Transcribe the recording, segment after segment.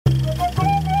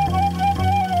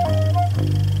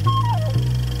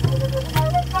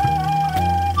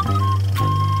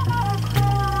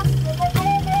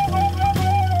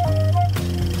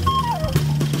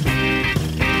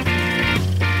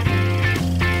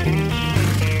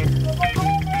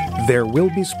There will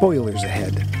be spoilers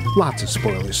ahead. Lots of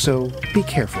spoilers, so be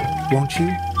careful, won't you?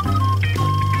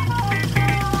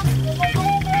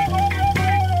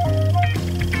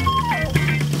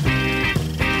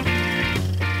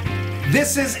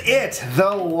 This is it, the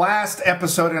last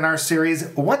episode in our series,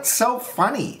 What's So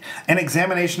Funny? An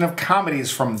examination of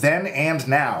comedies from then and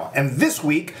now. And this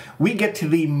week, we get to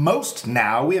the most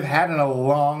now we have had in a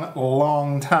long,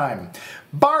 long time.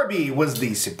 Barbie was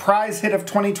the surprise hit of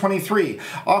 2023,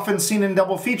 often seen in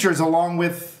double features along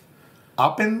with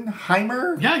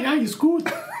Oppenheimer? Yeah, he's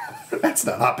good. That's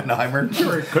not Oppenheimer.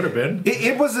 Sure, it could have been.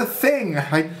 It was a thing.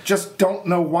 I just don't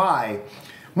know why.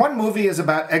 One movie is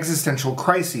about existential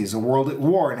crises, a world at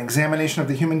war, an examination of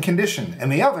the human condition,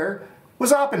 and the other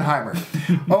was Oppenheimer.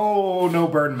 Oh, no,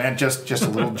 Birdman, just a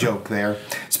little joke there.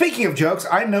 Speaking of jokes,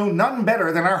 I know none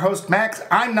better than our host, Max.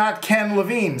 I'm not Ken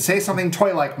Levine. Say something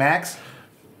toy-like, Max.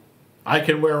 I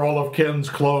can wear all of Ken's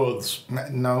clothes.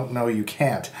 No, you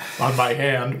can't. On my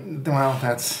hand.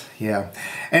 Well, yeah.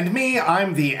 And me,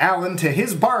 I'm the Alan to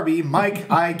his Barbie, Mike,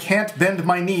 I can't bend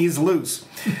my knees loose.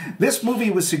 This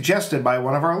movie was suggested by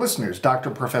one of our listeners,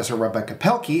 Dr. Professor Rebecca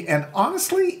Pelkey, and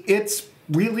honestly, it's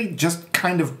really just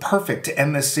kind of perfect to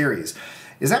end this series.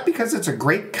 Is that because it's a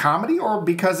great comedy, or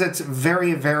because it's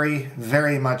very, very,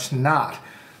 very much not?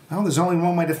 Well, there's only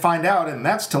one way to find out, and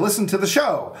that's to listen to the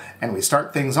show. And we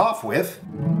start things off with...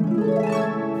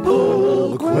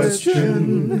 Poll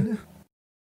Question.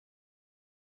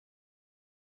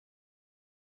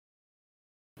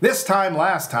 This time,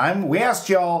 last time, we asked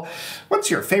y'all,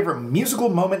 what's your favorite musical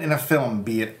moment in a film,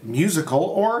 be it musical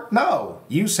or no?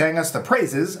 You sang us the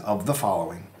praises of the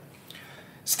following.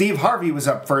 Steve Harvey was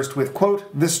up first with, quote,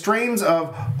 the strains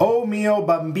of O Mio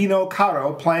Bambino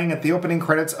Caro playing at the opening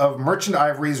credits of Merchant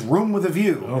Ivory's Room with a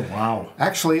View. Oh, wow.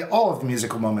 Actually, all of the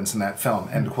musical moments in that film,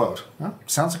 end quote. Well,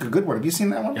 sounds like a good one. Have you seen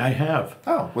that one? I have.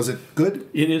 Oh, was it good?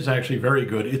 It is actually very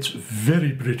good. It's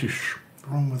very British.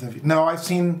 Room with a View. No, I've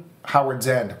seen Howard's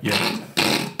End. Yeah.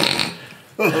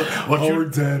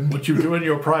 Howard's End. What you do in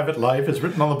your private life is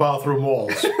written on the bathroom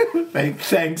walls.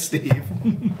 Thanks, Steve.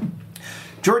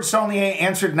 George Saulnier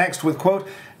answered next with, quote,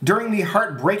 during the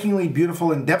heartbreakingly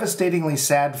beautiful and devastatingly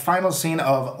sad final scene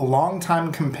of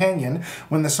Longtime Companion,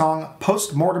 when the song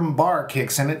Post-Mortem Bar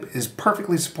kicks in, it is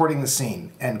perfectly supporting the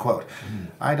scene, end quote.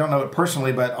 I don't know it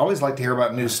personally, but always like to hear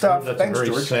about new stuff. That's Thanks, a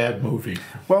very George. sad movie.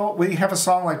 Well, we have a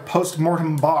song like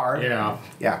Post-Mortem Bar.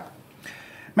 Yeah.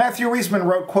 Matthew Reisman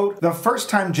wrote, quote, the first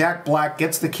time Jack Black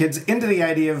gets the kids into the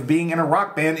idea of being in a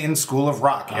rock band in School of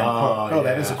Rock, end quote. Oh,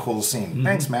 that is a cool scene.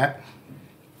 Thanks, Matt.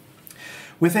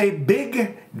 With a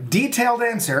big, detailed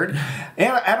answer,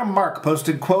 Adam Mark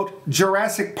posted, quote,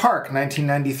 Jurassic Park,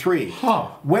 1993.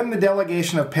 When the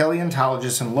delegation of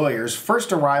paleontologists and lawyers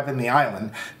first arrive in the island,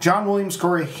 John Williams'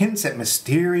 score hints at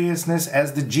mysteriousness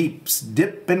as the jeeps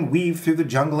dip and weave through the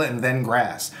jungle and then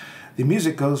grass. The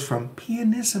music goes from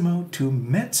pianissimo to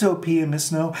mezzo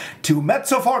pianissimo to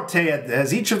mezzo forte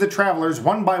as each of the travelers,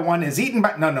 one by one, is eaten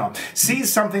by...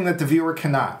 sees something that the viewer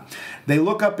cannot. They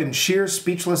look up in sheer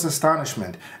speechless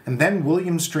astonishment, and then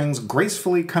Williams' strings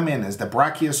gracefully come in as the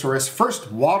Brachiosaurus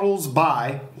first waddles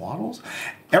by... Waddles?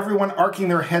 Everyone arcing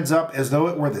their heads up as though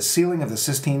it were the ceiling of the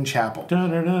Sistine Chapel.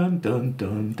 Dun, dun, dun, dun,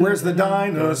 dun, Where's the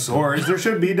dinosaurs? There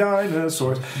should be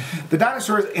dinosaurs. The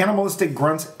dinosaurs' animalistic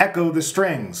grunts echo the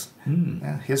strings.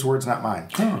 His words, not mine.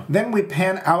 Then we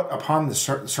pan out upon the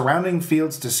surrounding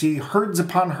fields to see herds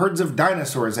upon herds of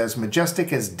dinosaurs as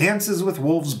majestic as Dances with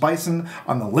Wolves bison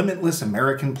on the limitless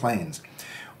American plains.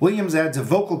 Williams adds a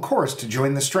vocal chorus to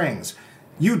join the strings.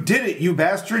 You did it, you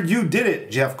bastard, you did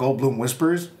it, Jeff Goldblum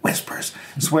whispers,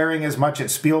 swearing as much at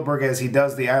Spielberg as he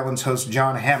does the island's host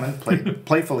John Hammond,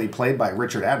 playfully played by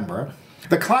Richard Attenborough.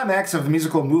 The climax of the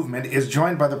musical movement is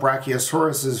joined by the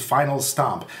Brachiosaurus' final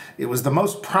stomp. It was the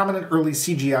most prominent early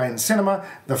CGI in cinema,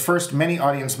 the first many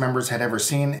audience members had ever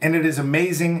seen, and it is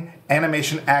amazing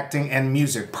animation, acting, and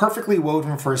music, perfectly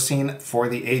woven for a scene for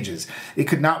the ages. It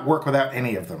could not work without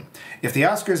any of them. If the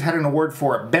Oscars had an award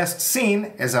for Best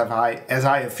Scene, as I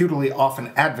have futilely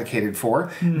often advocated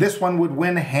for, this one would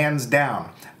win hands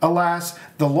down. Alas,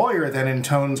 the lawyer then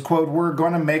intones, quote, we're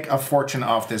going to make a fortune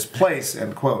off this place,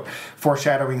 end quote,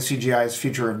 foreshadowing CGI's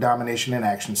future of domination in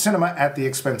action cinema at the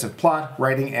expense of plot,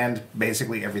 writing, and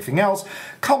basically everything else,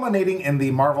 culminating in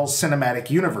the Marvel Cinematic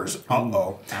Universe.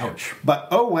 Ouch. But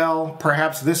oh well,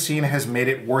 perhaps this scene has made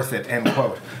it worth it, end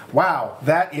quote. Wow,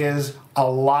 that is a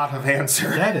lot of answer.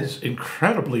 That is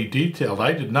incredibly detailed.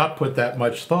 I did not put that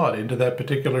much thought into that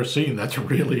particular scene. That's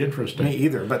really interesting. Me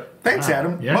either, but thanks,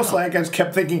 Adam. Yeah. Mostly I just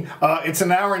kept thinking, it's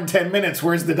an hour and 10 minutes.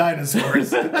 Where's the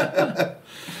dinosaurs?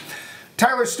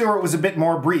 Tyler Stewart was a bit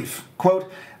more brief.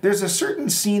 Quote, there's a certain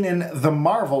scene in The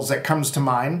Marvels that comes to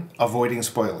mind, avoiding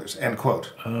spoilers, end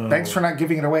quote. Thanks for not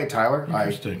giving it away, Tyler.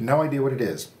 I have no idea what it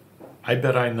is. I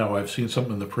bet I know. I've seen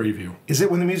something in the preview. Is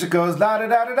it when the music goes da da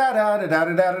da da da da da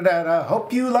da da da da?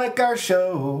 Hope you like our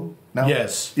show. No?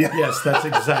 Yes. Yeah. Yes, that's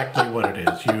exactly what it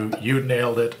is. You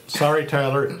nailed it. Sorry,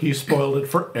 Tyler. He spoiled it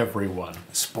for everyone.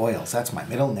 Spoils. That's my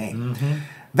middle name.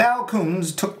 Val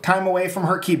Coombs took time away from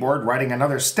her keyboard writing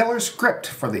another stellar script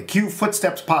for the Q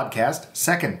Footsteps podcast,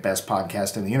 second best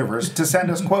podcast in the universe, to send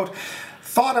us, quote,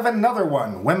 thought of another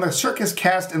one when the circus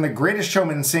cast in The Greatest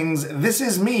Showman sings This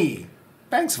Is Me.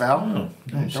 Thanks, Val.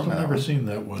 I've still never seen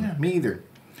that one. Yeah, me either.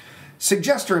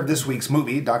 Suggester of this week's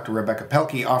movie, Dr. Rebecca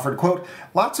Pelkey, offered, quote,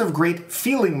 lots of great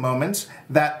feeling moments.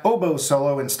 That oboe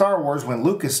solo in Star Wars when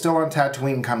Luke is still on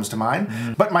Tatooine comes to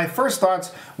mind. But my first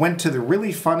thoughts went to the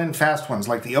really fun and fast ones,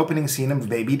 like the opening scene of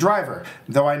Baby Driver,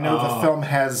 though I know the film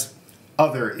has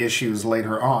other issues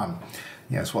later on.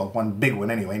 Yes, well, one big one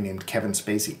anyway, named Kevin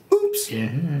Spacey. Oops!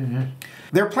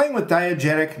 They're playing with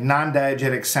diegetic,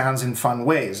 non-diegetic sounds in fun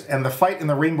ways, and the fight in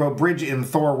the Rainbow Bridge in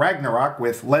Thor Ragnarok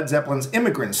with Led Zeppelin's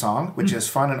Immigrant Song, which is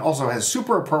fun and also has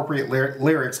super appropriate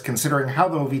lyrics considering how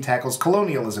the movie tackles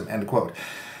colonialism, end quote.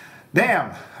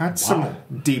 Damn, that's some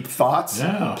deep thoughts.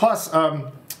 Yeah. Plus,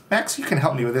 Max, you can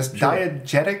help me with this. Sure.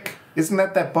 Diegetic? Isn't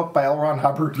that book by L. Ron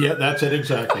Hubbard? Yeah, that's it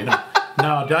exactly.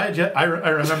 Now, diegetic, I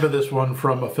remember this one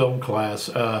from a film class.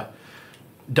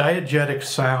 Diegetic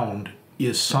sound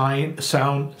is sound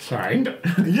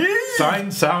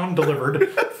delivered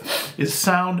is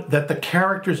sound that the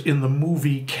characters in the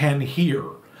movie can hear.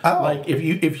 Like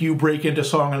if you break into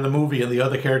song in the movie and the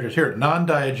other characters hear it.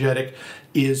 Non-diegetic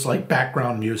is like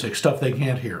background music, stuff they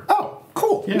can't hear. Oh,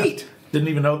 cool. Yeah. Neat. Didn't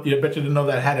even know. I bet you didn't know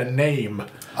that had a name.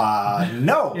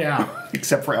 No. Yeah.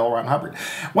 Except for L. Ron Hubbard.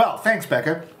 Well, thanks,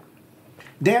 Becca.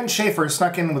 Dan Schaefer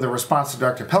snuck in with a response to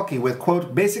Dr. Pelkey with,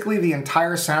 quote, basically the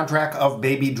entire soundtrack of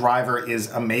Baby Driver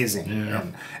is amazing,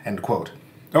 end quote.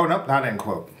 Oh, no, not end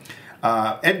quote.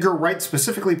 Edgar Wright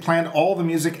specifically planned all the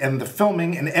music and the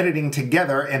filming and editing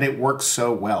together, and it works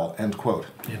so well, end quote.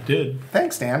 It did.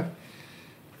 Thanks, Dan.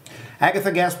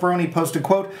 Agatha Gasparoni posted,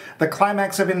 quote, the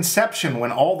climax of Inception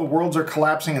when all the worlds are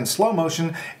collapsing in slow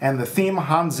motion and the theme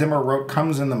Hans Zimmer wrote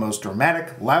comes in the most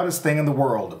dramatic, loudest thing in the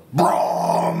world.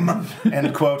 Brahm!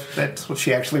 End quote. That's what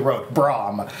she actually wrote.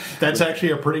 Brahm. That's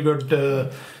actually a pretty good,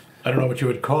 I don't know what you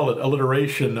would call it,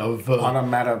 alliteration of...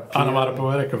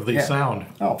 onomatopoetic of the sound.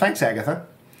 Oh, thanks, Agatha.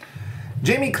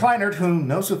 Jamie Kleinert, who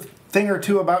knows a thing or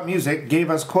two about music, gave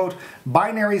us, quote,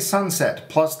 binary sunset,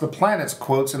 plus the planets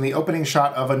quotes in the opening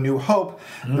shot of A New Hope,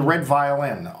 the red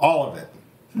violin, all of it.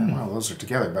 Well, those are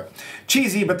together, but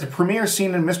cheesy, but the premiere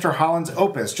scene in Mr. Holland's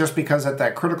opus, just because at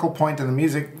that critical point in the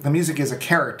music is a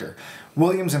character.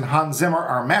 Williams and Hans Zimmer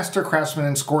are master craftsmen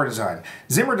in score design.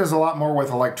 Zimmer does a lot more with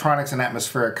electronics and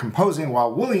atmospheric composing,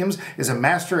 while Williams is a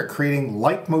master at creating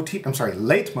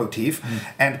leitmotif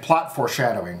and plot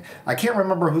foreshadowing. I can't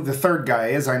remember who the third guy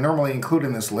is I normally include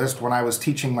in this list when I was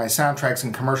teaching my soundtracks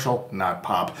and commercial, not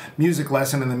pop, music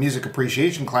lesson in the music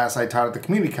appreciation class I taught at the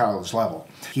community college level.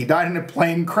 He died in a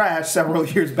plane crash several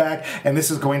years back, and this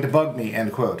is going to bug me,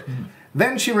 end quote.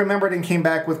 Then she remembered and came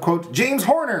back with, quote, James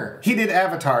Horner. He did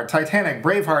Avatar, Titanic,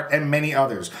 Braveheart, and many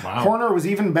others. Wow. Horner was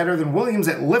even better than Williams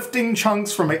at lifting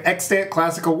chunks from extant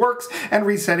classical works and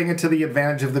resetting it to the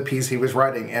advantage of the piece he was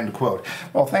writing, end quote.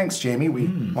 Well, thanks, Jamie. We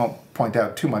won't point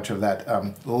out too much of that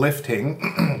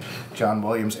lifting. John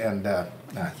Williams and...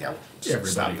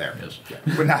 Everybody there. is. Yeah.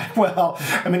 We're not, well,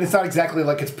 I mean, it's not exactly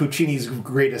like it's Puccini's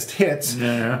greatest hits,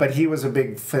 but he was a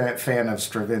big fan of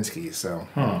Stravinsky, so...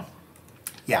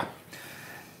 Yeah.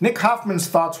 Nick Hoffman's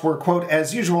thoughts were, quote,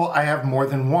 as usual, I have more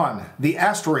than one. The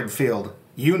Asteroid Field,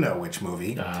 you know which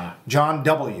movie. John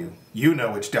W., you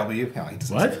know which W. No, he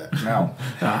doesn't say that. No.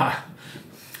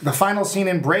 The final scene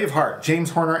in Braveheart,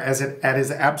 James Horner at his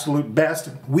absolute best,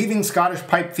 weaving Scottish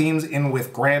pipe themes in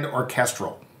with grand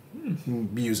orchestral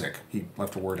music. He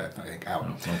left a word, I think, out.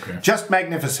 Okay. Just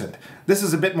magnificent. This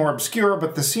is a bit more obscure,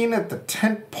 but the scene at the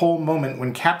tent pole moment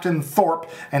when Captain Thorpe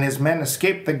and his men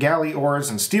escape the galley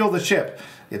oars and steal the ship.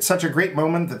 It's such a great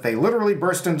moment that they literally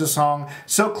burst into song,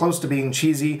 so close to being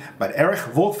cheesy, but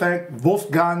Erich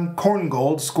Wolfgang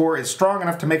Korngold's score is strong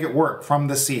enough to make it work, from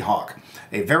The Seahawk.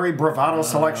 A very bravado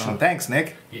selection. Thanks,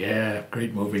 Nick. Yeah,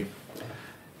 great movie.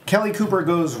 Kelly Cooper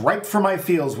goes right for my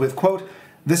feels with, quote,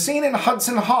 the scene in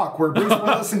Hudson Hawk where Bruce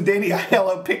Willis and Danny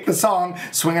Aiello pick the song,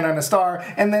 Swinging on a Star,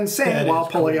 and then sing while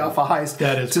pulling off a heist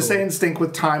to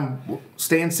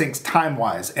stay in sync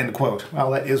time-wise, end quote. Well,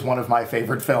 that is one of my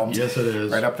favorite films. Yes, it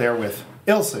is. Right up there with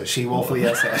Ilsa, She-Wolf, the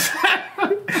SS.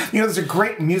 There's a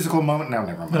great musical moment. No,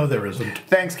 never mind. No, there isn't.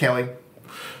 Thanks, Kelly.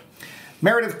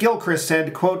 Meredith Gilchrist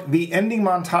said, quote, the ending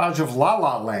montage of La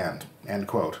La Land, end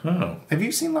quote. Oh. Have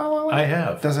you seen La La Land? I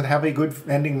have. Does it have a good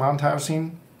ending montage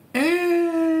scene?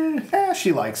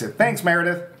 She likes it. Thanks,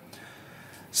 Meredith.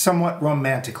 Somewhat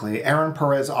romantically, Aaron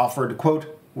Perez offered,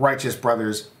 quote, Righteous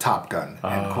Brothers Top Gun,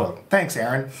 end quote. Thanks,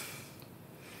 Aaron.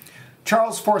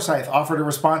 Charles Forsyth offered a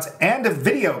response and a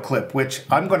video clip, which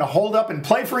I'm going to hold up and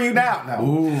play for you now. No.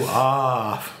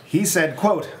 Ooh, He said,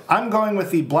 quote, I'm going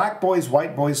with the Black Boys,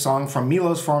 White Boys song from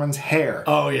Milos Forman's Hair.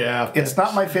 Oh, yeah. It's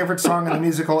not my favorite song in the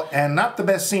musical and not the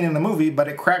best scene in the movie, but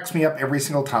it cracks me up every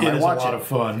single time I watch it. It is a lot of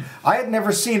fun. I had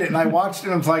never seen it, and I watched it,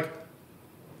 and I was like,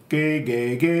 gay,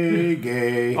 gay, gay,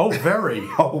 gay. Oh, very.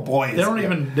 Oh, boy.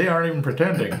 They aren't even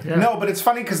pretending. Yeah. No, but it's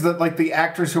funny because the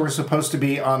actors who are supposed to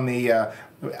be on the,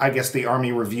 I guess the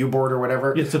Army Review Board or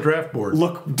whatever. It's the draft board.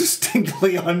 Look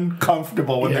distinctly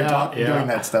uncomfortable when they're doing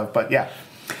that stuff, but yeah.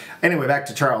 Anyway, back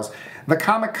to Charles. The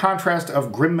comic contrast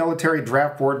of grim military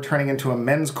draft board turning into a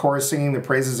men's chorus singing the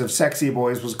praises of sexy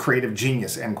boys was creative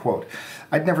genius, end quote.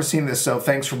 I'd never seen this, so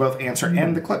thanks for both answer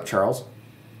and the clip, Charles.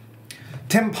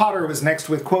 Tim Potter was next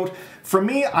with, quote, for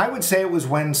me, I would say it was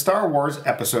when Star Wars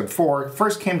Episode 4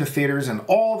 first came to theaters and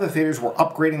all the theaters were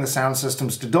upgrading the sound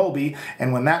systems to Dolby,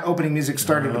 and when that opening music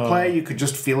started to play, you could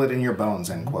just feel it in your bones,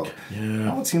 end quote.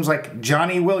 Yeah. Well, it seems like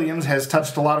Johnny Williams has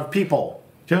touched a lot of people.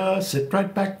 Just sit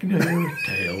right back in your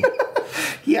tail.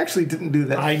 He actually didn't do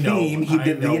that theme. He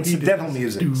did the incidental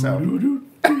music. So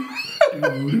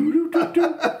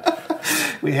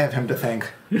we have him to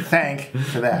thank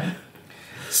for that.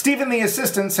 Stephen the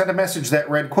Assistant sent a message that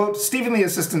read, quote, Stephen the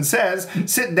Assistant says,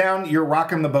 sit down, you're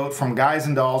rocking the boat from Guys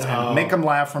and Dolls and make them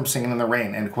laugh from Singing in the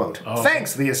Rain, end quote.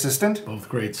 Thanks, the Assistant. Both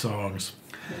great songs.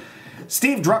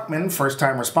 Steve Druckmann,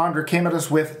 first-time responder, came at us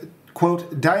with,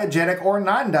 quote, diegetic or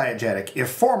non-diegetic. If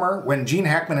former, when Gene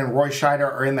Hackman and Roy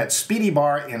Scheider are in that speedy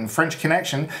bar in French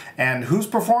Connection, and who's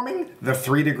performing? The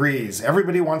 3 Degrees.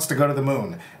 Everybody wants to go to the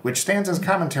moon, which stands as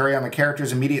commentary on the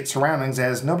character's immediate surroundings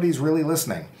as nobody's really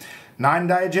listening.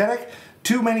 Non-diegetic?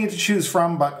 Too many to choose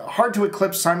from, but hard to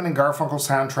eclipse Simon and Garfunkel's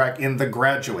soundtrack in The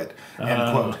Graduate,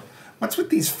 end quote. What's with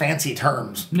these fancy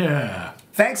terms? Yeah.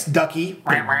 Thanks, Ducky.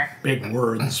 Big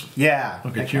words. Yeah.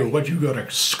 Look at you. What, you go to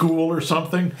school or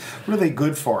something? What are they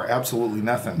good for? Absolutely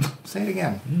nothing. Say it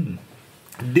again.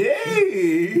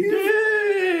 Dave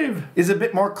is a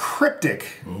bit more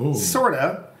cryptic. Ooh.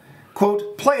 Sorta.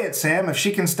 Quote, play it, Sam. If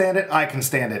she can stand it, I can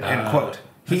stand it, end quote.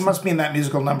 He must be in that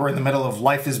musical number in the middle of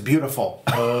Life is Beautiful.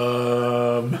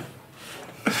 No.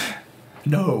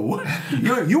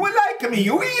 You will like me.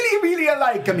 You really, really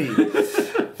like me.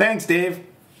 Thanks, Dave.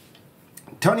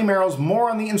 Tony Merrill's more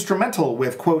on the instrumental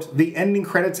with, quote, the ending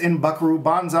credits in Buckaroo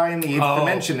Banzai in the 8th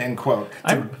Dimension, end quote.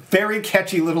 It's a very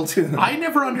catchy little tune. I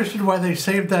never understood why they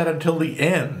saved that until the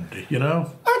end, you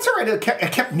know? That's all right. It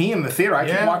kept me in the theater. I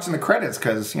kept watching the credits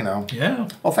because, you know. Yeah.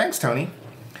 Well, thanks, Tony.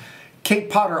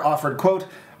 Kate Potter offered, quote,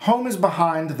 home is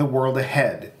behind, the world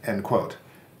ahead, end quote.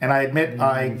 And I admit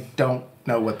I don't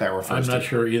know what that refers to. I'm not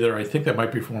sure either. I think that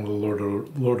might be from one of the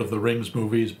Lord of the Rings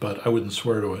movies, but I wouldn't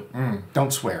swear to it.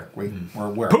 Don't swear. We're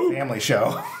a family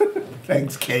show.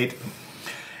 Thanks, Kate.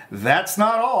 That's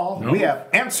not all. No. We have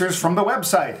answers from the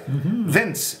website.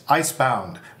 Vince,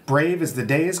 Icebound. Brave as the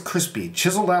day is crispy,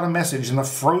 chiseled out a message in the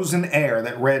frozen air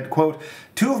that read, quote,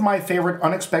 2 of my favorite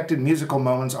unexpected musical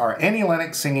moments are Annie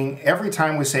Lennox singing Every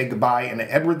Time We Say Goodbye in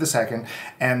Edward II,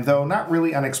 and though not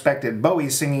really unexpected, Bowie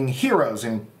singing Heroes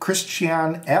in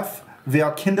Christian F.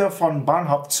 Wir Kinder von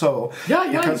Bahnhof Zoo.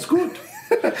 Yeah, it's good.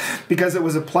 Because it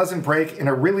was a pleasant break in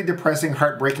a really depressing,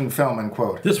 heartbreaking film, end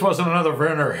quote. This wasn't another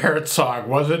Werner Herzog,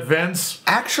 was it, Vince?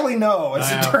 Actually, no.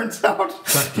 As it turns out,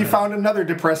 he found another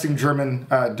depressing German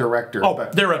director. Oh,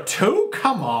 but there are 2?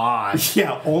 Come on.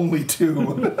 Yeah, only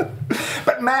 2.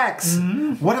 But Max,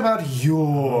 what about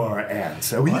your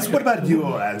answer? What about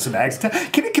your answer, Max?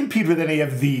 Can it compete with any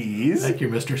of these? Thank you,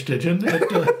 Mr. Stidgen.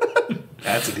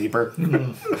 That's a deeper.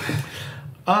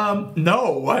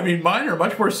 No, I mean, mine are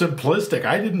much more simplistic.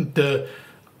 I didn't,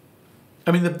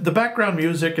 I mean, the background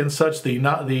music and such, the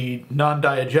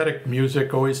non-diegetic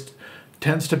music always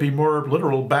tends to be more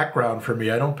literal background for me.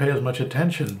 I don't pay as much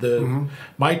attention.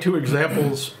 My 2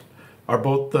 examples are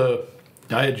both the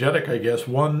diegetic, I guess.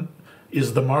 One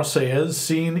is the Marseillaise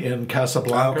scene in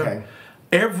Casablanca.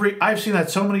 Okay. I've seen that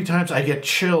so many times, I get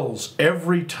chills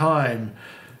every time.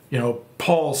 You know,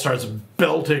 Paul starts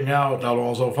belting out,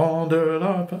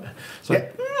 it's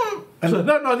like,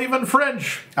 not even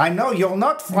French. I know, you're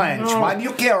not French. No. Why do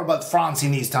you care about France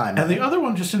in these times? And the other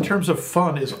one, just in terms of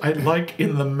fun, is I like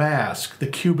in The Mask, the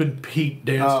Cuban Pete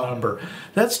dance number.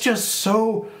 That's just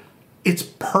so It's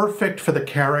perfect for the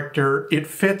character. It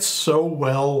fits so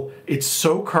well. It's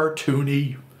so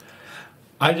cartoony.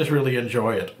 I just really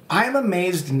enjoy it. I'm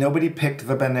amazed nobody picked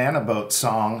the Banana Boat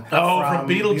song. Oh, from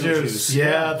Beetlejuice.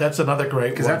 Yeah, that's another great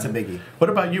one. Because that's a biggie.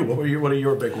 What about you? What are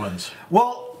your big ones?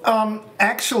 Well,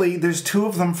 actually, there's two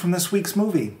of them from this week's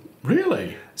movie.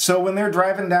 Really? So when they're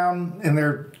driving down in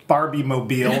their Barbie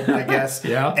mobile, I guess,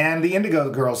 Yeah. and the Indigo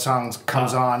Girls song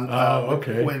comes on,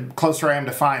 okay. when Closer I Am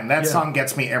to Find. That song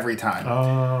gets me every time.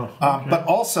 Okay. But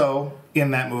also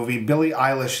in that movie, Billie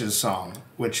Eilish's song,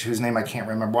 whose name I can't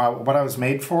remember, What I Was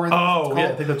Made For. Oh, yeah,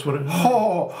 I think that's what it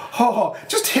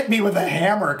is. Just hit me with a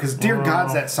hammer, because dear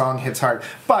gods, that song hits hard.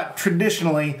 But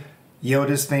traditionally,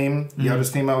 Yoda's theme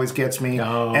always gets me.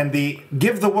 Oh. And the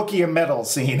give the Wookiee a medal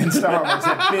scene in Star Wars,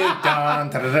 that big dun,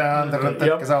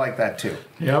 because I like that too.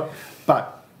 Yep.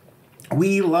 But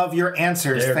we love your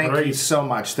answers. They're Thank great. you so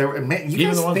much. You Even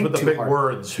guys the ones think with the too big hard.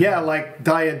 words. Yeah, like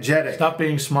diegetic. Stop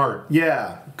being smart.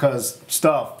 Yeah, because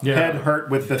head hurt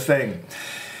with the thing.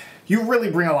 You really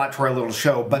bring a lot to our little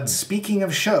show, but speaking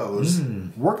of shows,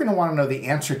 we're going to want to know the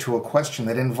answer to a question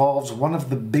that involves one of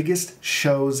the biggest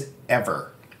shows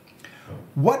ever.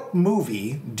 What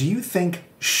movie do you think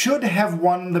should have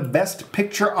won the Best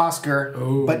Picture Oscar,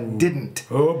 but didn't?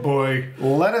 Oh, boy.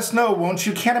 Let us know, won't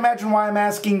you? Can't imagine why I'm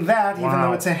asking that, even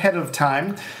though it's ahead of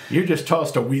time. You just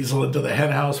tossed a weasel into the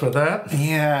henhouse with that.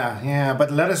 Yeah,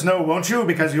 but let us know, won't you?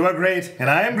 Because you are great, and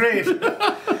I am great.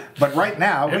 But right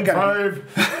now,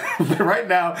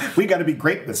 we got to be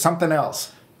great with something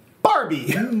else.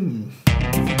 Barbie.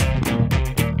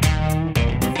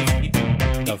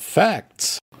 The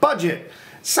facts. Budget.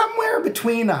 Somewhere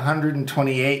between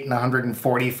 128 and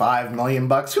 145 million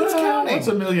bucks. Who's counting? What's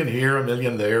a million here, a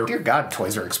million there? Dear God,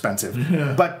 toys are expensive.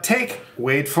 But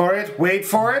wait for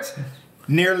it,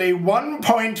 nearly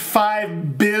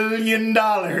 $1.5 billion.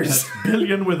 That's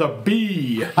billion with a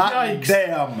B. Hot Yikes.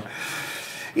 damn.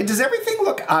 Does everything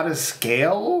look out of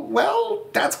scale? Well,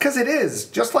 that's because it is.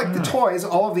 Just like the toys,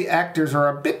 all of the actors are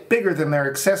a bit bigger than their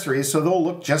accessories, so they'll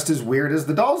look just as weird as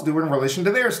the dolls do in relation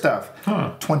to their stuff.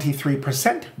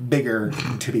 23% bigger,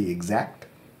 to be exact.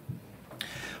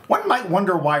 One might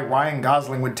wonder why Ryan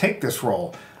Gosling would take this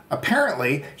role.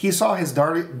 Apparently, he saw his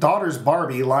daughter's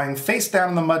Barbie lying face down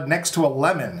in the mud next to a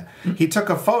lemon. He took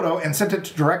a photo and sent it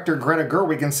to director Greta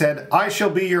Gerwig and said, "I shall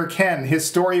be your Ken. His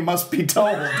story must be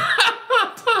told."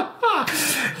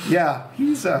 Yeah,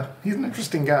 he's an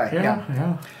interesting guy.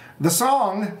 Yeah. The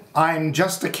song, "I'm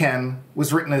Just a Ken,"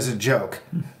 was written as a joke.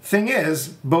 Thing is,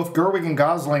 both Gerwig and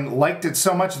Gosling liked it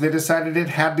so much they decided it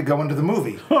had to go into the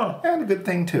movie. And a good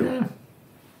thing, too. Yeah.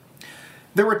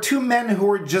 There were two men who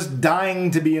were just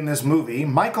dying to be in this movie,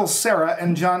 Michael Cera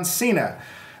and John Cena.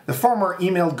 The former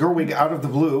emailed Gerwig out of the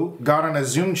blue, got on a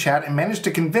Zoom chat, and managed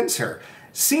to convince her.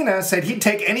 Cena said he'd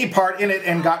take any part in it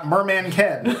and got Merman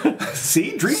Ken.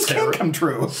 See? Dreams can come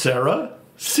true. Sarah,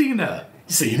 Cena.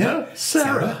 Cena,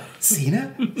 Sarah.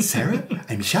 Cena, Sarah,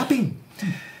 I'm shopping.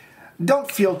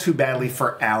 Don't feel too badly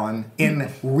for Alan. In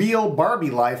real Barbie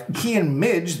life, he and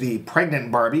Midge, the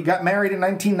pregnant Barbie, got married in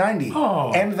 1990.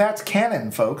 Oh. And that's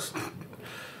canon, folks.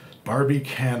 Barbie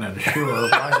canon, sure,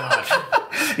 why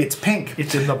not? It's pink.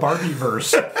 It's in the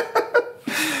Barbie-verse.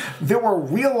 There were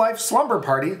real-life slumber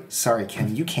parties. Sorry,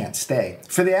 Ken, you can't stay.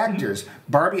 For the actors,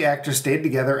 Barbie actors stayed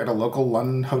together at a local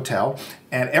London hotel,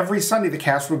 and every Sunday the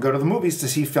cast would go to the movies to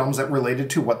see films that related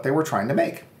to what they were trying to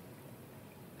make.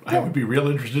 I would be real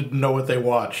interested to know what they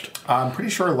watched. I'm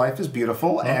pretty sure Life is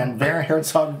Beautiful and Werner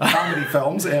Herzog comedy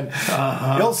films and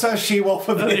Ilsa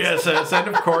She-Wolfowitz. Yes, and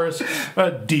of course,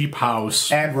 Deep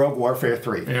House. And Rogue Warfare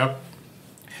 3. Yep.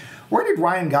 Where did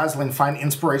Ryan Gosling find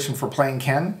inspiration for playing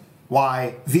Ken?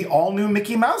 Why, the all-new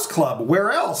Mickey Mouse Club.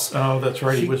 Where else? Oh, that's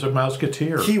right. He was a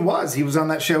Mouseketeer. He was. He was on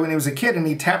that show when he was a kid, and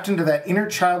he tapped into that inner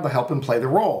child to help him play the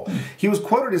role. He was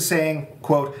quoted as saying,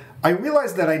 quote, "I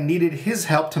realized that I needed his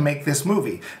help to make this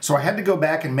movie, so I had to go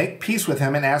back and make peace with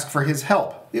him and ask for his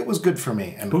help. It was good for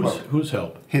me." End quote. Whose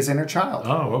help? His inner child.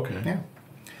 Oh, okay. Yeah.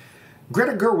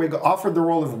 Greta Gerwig offered the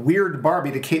role of Weird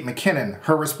Barbie to Kate McKinnon.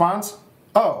 Her response?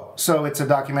 "Oh, so it's a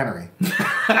documentary."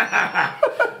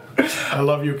 I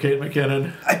love you, Kate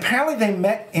McKinnon. Apparently they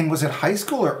met in, was it high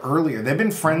school or earlier? They've been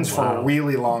friends for a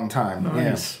really long time.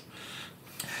 Nice.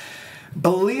 Yeah.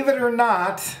 Believe it or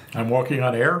not... I'm walking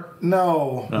on air?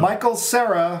 No. Michael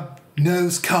Cera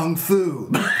knows Kung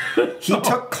Fu. He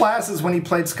took classes when he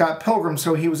played Scott Pilgrim,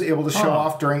 so he was able to show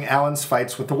off during Alan's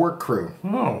fights with the work crew.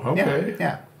 Oh, okay.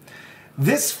 Yeah.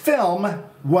 This film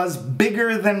was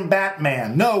bigger than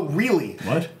Batman. No, really.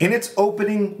 What? In its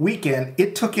opening weekend,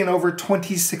 it took in over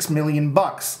 $26 million.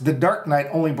 The Dark Knight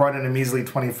only brought in a measly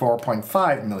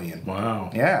 $24.5 million. Wow.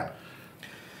 Yeah.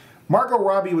 Margot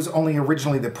Robbie was only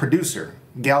originally the producer.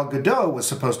 Gal Gadot was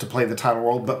supposed to play the title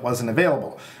role but wasn't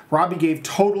available. Robbie gave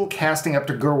total casting up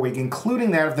to Gerwig,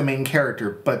 including that of the main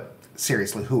character, but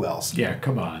seriously, who else? Yeah,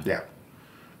 come on. Yeah.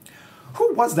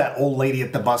 Who was that old lady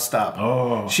at the bus stop?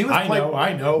 Oh, she was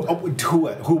I know. Oh,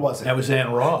 who was it? That was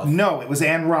Ann Roth. No, it was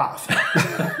Ann Roth.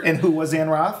 And who was Ann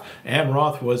Roth? Ann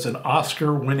Roth was an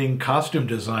Oscar-winning costume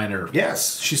designer.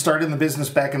 Yes, she started in the business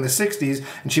back in the 60s,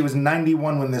 and she was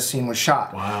 91 when this scene was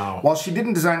shot. Wow. While she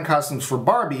didn't design costumes for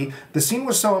Barbie, the scene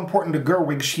was so important to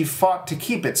Gerwig, she fought to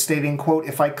keep it, stating, quote,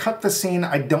 "If I cut the scene,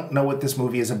 I don't know what this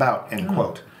movie is about," end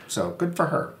quote. So, good for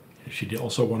her. She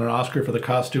also won an Oscar for the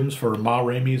costumes for Ma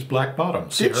Rainey's Black Bottom.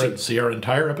 See our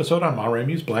entire episode on Ma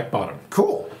Rainey's Black Bottom.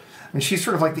 Cool. I mean, she's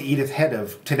sort of like the Edith Head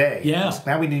of today. Yeah.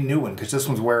 Now we need a new one because this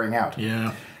one's wearing out.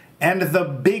 Yeah. And the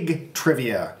big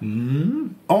trivia.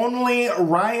 Only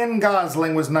Ryan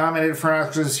Gosling was nominated for an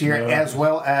Oscar this year, as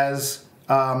well as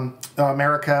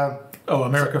America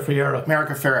Ferrera.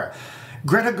 America Ferrera.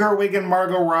 Greta Gerwig and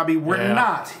Margot Robbie were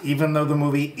not, even though the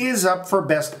movie is up for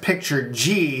Best Picture.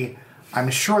 Gee, I'm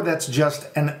sure that's just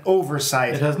an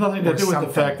oversight. It has nothing to do with the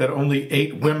fact that only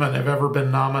 8 women have ever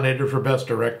been nominated for Best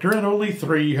Director, and only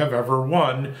 3 have ever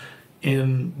won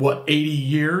in, 80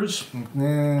 years?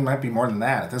 Might be more than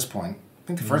that at this point. I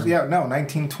think the first,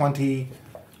 1920.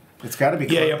 It's got to be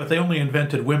close. Yeah, but they only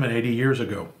invented women 80 years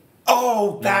ago.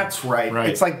 Oh, that's right.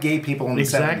 It's like gay people in the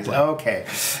 70s. Okay.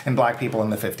 And black people in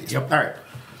the 50s. Yep. All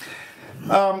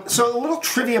right. So a little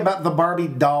trivia about the Barbie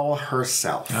doll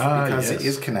herself, because it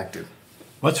is connected.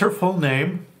 What's her full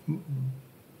name?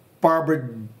 Barbara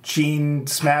Jean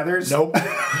Smathers? Nope.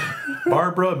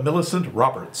 Barbara Millicent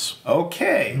Roberts.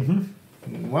 Okay.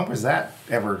 When was that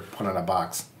ever put in a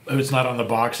box? It's not on the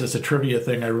box. It's a trivia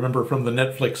thing I remember from the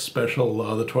Netflix special,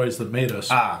 The Toys That Made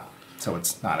Us. So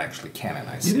it's not actually canon,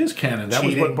 I see. It is canon. That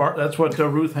was that's what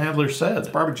Ruth Handler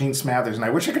said. Barbara Jean Smathers, and I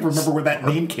wish I could remember where that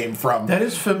name came from. That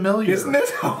is familiar. Isn't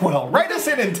it? Well, write us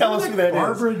in and tell us who that is.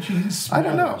 Barbara Jean Smathers. I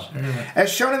don't know.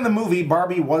 As shown in the movie,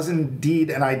 Barbie was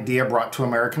indeed an idea brought to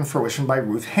American fruition by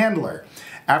Ruth Handler.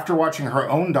 After watching her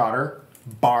own daughter,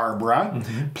 Barbara,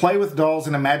 play with dolls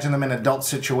and imagine them in adult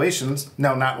situations.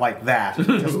 No, not like that.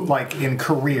 Just like in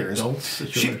careers.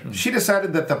 She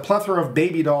decided that the plethora of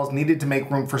baby dolls needed to make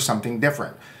room for something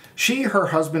different. She, her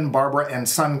husband Barbara, and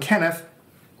son Kenneth,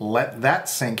 let that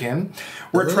sink in,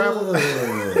 were traveling...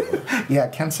 Yeah,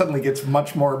 Ken suddenly gets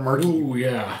much more murky. Ooh,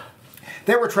 yeah.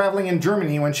 They were traveling in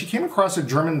Germany when she came across a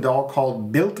German doll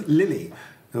called Bild Lily.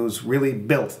 It was really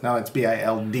built. Now it's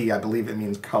B-I-L-D. I believe it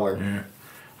means color. Yeah.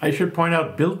 I should point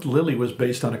out, Bild Lily was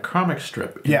based on a comic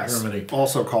strip in Germany.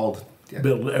 Also called...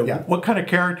 What kind of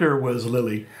character was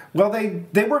Lily? Well,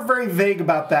 they were very vague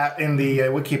about that in the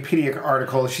Wikipedia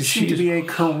article. She seemed to be a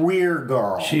career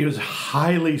girl. She was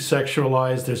highly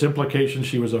sexualized. There's implications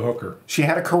she was a hooker. She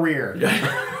had a career.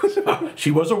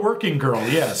 She was a working girl,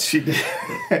 yes. She did.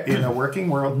 In a working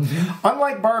world.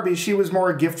 Unlike Barbie, she was more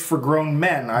a gift for grown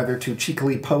men, either to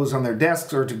cheekily pose on their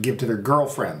desks or to give to their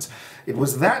girlfriends. It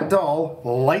was that doll,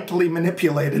 lightly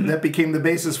manipulated, that became the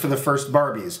basis for the first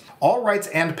Barbies. All rights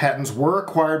and patents were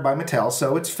acquired by Mattel,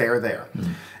 so it's fair there.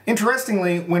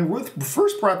 Interestingly, when Ruth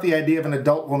first brought the idea of an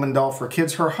adult woman doll for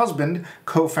kids, her husband,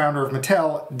 co-founder of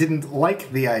Mattel, didn't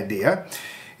like the idea.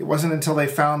 It wasn't until they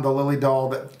found the Lily doll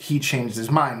that he changed his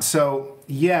mind. So,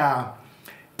 yeah,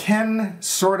 Ken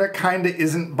sorta kinda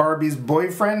isn't Barbie's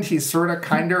boyfriend. He's sorta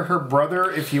kinda her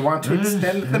brother, if you want to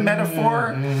extend the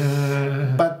metaphor.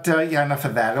 But, yeah, enough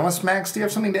of that. Unless, Max, do you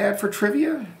have something to add for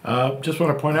trivia? Just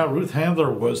want to point out, Ruth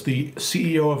Handler was the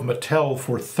CEO of Mattel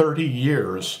for 30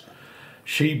 years.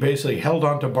 She basically held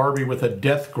on to Barbie with a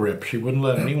death grip. She wouldn't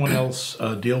let anyone else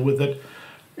deal with it.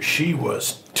 She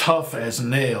was tough as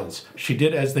nails. She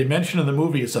did, as they mentioned in the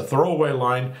movie, it's a throwaway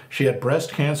line, she had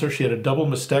breast cancer, she had a double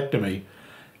mastectomy.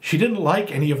 She didn't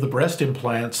like any of the breast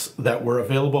implants that were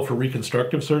available for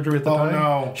reconstructive surgery at the time.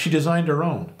 Oh, no. She designed her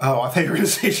own. Oh, I thought you were going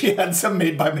to say she had some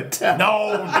made by Mattel.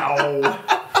 No.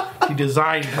 She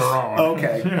designed her own.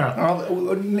 Okay. Yeah.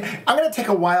 I'm going to take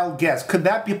a wild guess. Could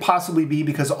that possibly be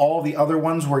because all the other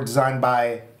ones were designed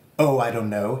by, I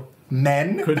don't know,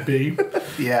 men? Could be.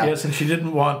 Yeah. Yes, and she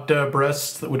didn't want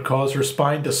breasts that would cause her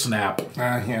spine to snap.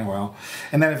 Yeah, well.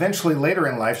 And then eventually later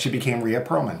in life, she became Rhea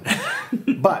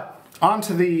Perlman. But...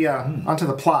 Onto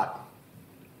the plot.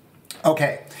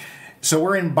 Okay, so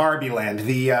we're in Barbie Land,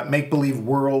 the make-believe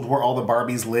world where all the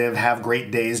Barbies live, have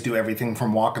great days, do everything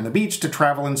from walk on the beach to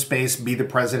travel in space, be the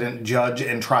president, judge,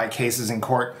 and try cases in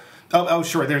court. Oh,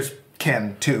 sure, there's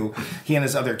Ken, too. He and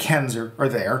his other Kens are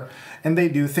there, and they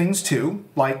do things, too,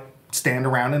 like stand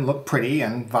around and look pretty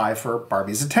and vie for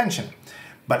Barbie's attention.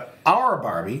 But our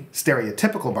Barbie,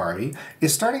 stereotypical Barbie,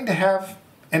 is starting to have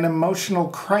an emotional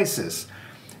crisis.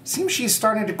 Seems she's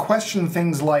starting to question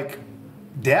things like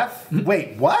death?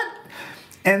 Wait, what?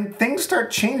 And things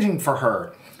start changing for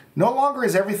her. No longer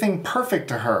is everything perfect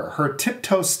to her. Her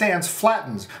tiptoe stance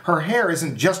flattens, her hair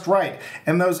isn't just right,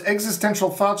 and those existential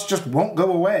thoughts just won't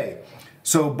go away.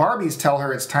 So Barbies tell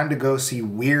her it's time to go see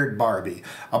Weird Barbie,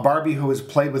 a Barbie who is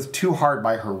played with too hard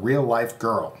by her real-life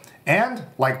girl. And,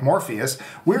 like Morpheus,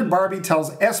 Weird Barbie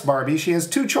tells S Barbie she has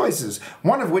two choices,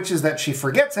 one of which is that she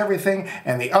forgets everything,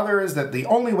 and the other is that the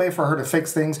only way for her to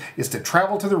fix things is to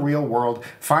travel to the real world,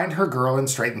 find her girl, and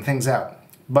straighten things out.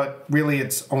 But really,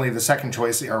 it's only the second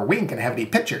choice, or wink and have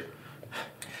it picture.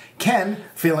 Ken,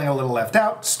 feeling a little left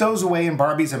out, stows away in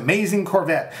Barbie's amazing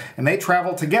Corvette, and they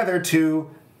travel together to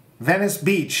Venice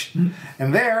Beach.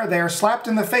 And there, they are slapped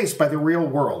in the face by the real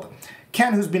world.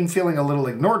 Ken, who's been feeling a little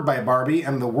ignored by Barbie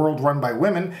and the world run by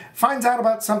women, finds out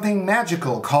about something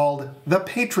magical called the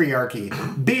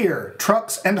patriarchy. Beer,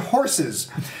 trucks, and horses.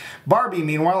 Barbie,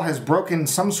 meanwhile, has broken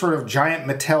some sort of giant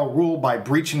Mattel rule by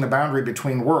breaching the boundary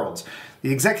between worlds.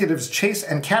 The executives chase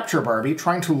and capture Barbie,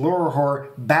 trying to lure her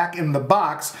back in the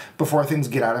box before things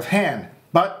get out of hand.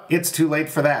 But it's too late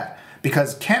for that,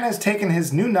 because Ken has taken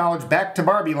his new knowledge back to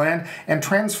Barbie Land and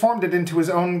transformed it into his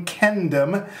own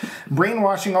Kendom,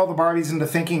 brainwashing all the Barbies into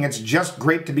thinking it's just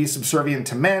great to be subservient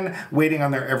to men, waiting on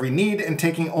their every need, and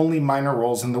taking only minor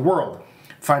roles in the world.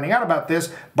 Finding out about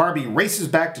this, Barbie races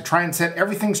back to try and set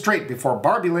everything straight before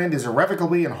Barbie Land is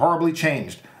irrevocably and horribly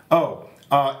changed.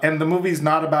 And the movie's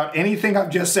not about anything I've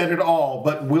just said at all,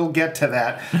 but we'll get to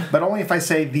that. But only if I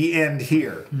say the end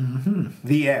here. Mm-hmm.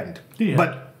 The end. The end.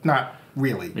 But not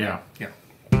really. Yeah. Yeah.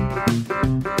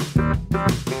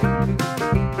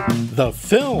 The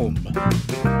film.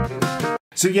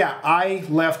 So yeah, I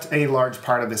left a large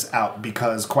part of this out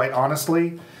because, quite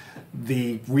honestly,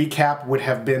 the recap would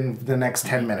have been the next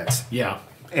 10 minutes. Yeah.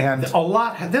 And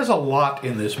there's a lot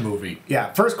in this movie.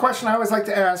 Yeah. First question I always like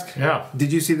to ask. Yeah.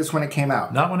 Did you see this when it came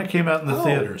out? Not when it came out in the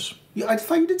theaters. Yeah, I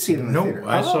thought you did see it in the theater. No,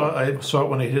 I saw it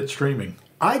when it hit streaming.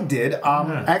 I did.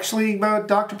 Actually,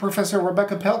 Dr. Professor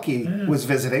Rebecca Pelkey was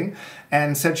visiting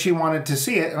and said she wanted to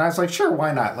see it. And I was like, sure,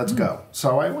 why not? Let's go.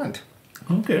 So I went.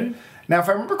 Okay. Now, if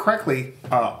I remember correctly,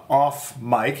 off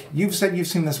mic, you've said you've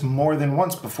seen this more than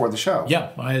once before the show. Yeah,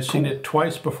 I had seen it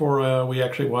twice before we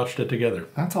actually watched it together.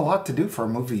 That's a lot to do for a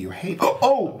movie you hate.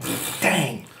 Oh,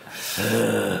 dang.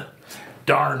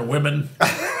 Darn women.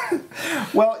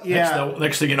 Well, yeah.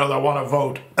 Next thing you know, they'll want to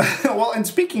vote. Well, and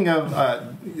speaking of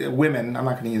women, I'm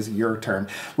not going to use your term.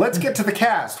 Let's get to the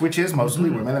cast, which is mostly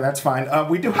women, and that's fine.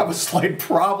 We do have a slight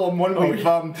problem, one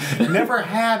we've never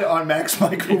had on Max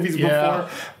Mike movies before.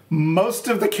 Most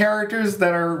of the characters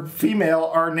that are female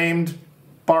are named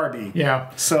Barbie. Yeah.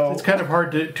 So it's kind of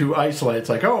hard to isolate. It's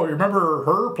like, oh, you remember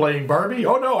her playing Barbie?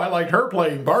 Oh, no, I liked her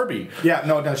playing Barbie. Yeah,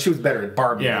 no, she was better at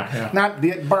Barbie. Yeah. Not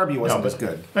Barbie wasn't as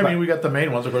good. I mean, we got the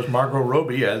main ones, of course, Margot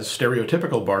Robbie as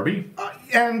stereotypical Barbie.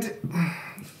 And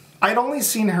I'd only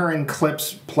seen her in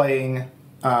clips playing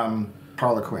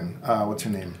Harlequin. What's her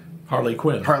name? Harley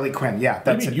Quinn. Harley Quinn, yeah.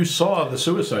 That's you saw the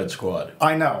Suicide Squad.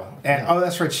 I know. And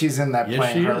that's right, she's in that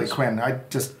playing Harley Quinn. I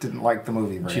just didn't like the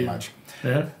movie very much.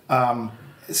 Yeah.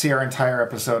 See our entire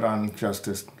episode on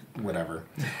Justice, whatever.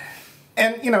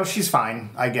 And, she's fine,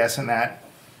 I guess, in that.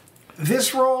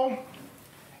 This role,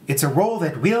 it's a role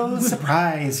that will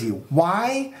surprise you.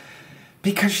 Why?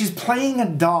 Because she's playing a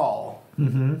doll.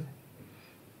 Mm-hmm.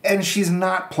 And she's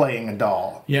not playing a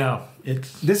doll. Yeah.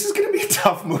 This is going to be a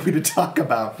tough movie to talk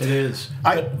about. It is.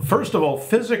 But first of all,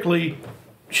 physically,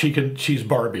 she's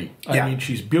Barbie. I mean,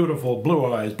 she's beautiful,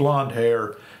 blue eyes, blonde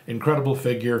hair, incredible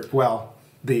figure. Well,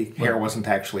 the hair wasn't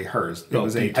actually hers. It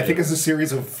was I think it's a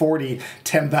series of 40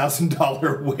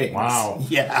 $10,000 wigs. Wow.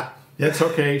 Yeah. It's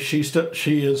okay. She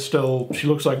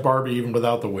looks like Barbie even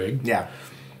without the wig. Yeah.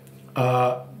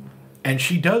 And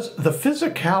she does the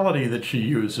physicality that she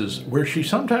uses, where she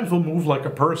sometimes will move like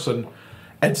a person,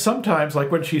 and sometimes,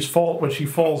 like when she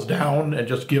falls down and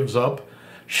just gives up,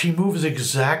 she moves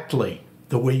exactly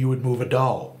the way you would move a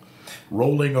doll,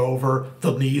 rolling over,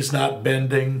 the knees not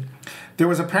bending. There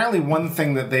was apparently one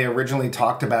thing that they originally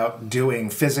talked about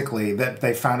doing physically that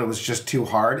they found it was just too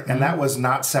hard, and that was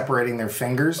not separating their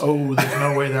fingers. Oh, there's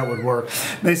no way that would work.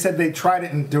 They said they tried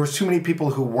it, and there was too many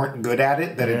people who weren't good at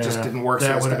it that it just didn't work.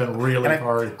 That would have been really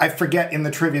hard. I forget, in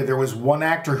the trivia, there was one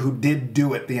actor who did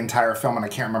do it the entire film, and I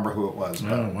can't remember who it was.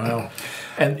 But. Oh, wow.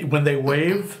 And when they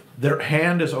wave, their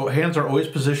hands are always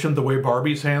positioned the way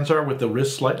Barbie's hands are, with the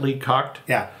wrist slightly cocked.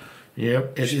 Yeah.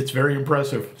 Yep, it's very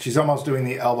impressive. She's almost doing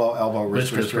the elbow,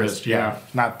 wrist. Yeah.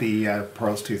 Not the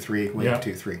pearls 2-3, wave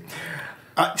 2-3.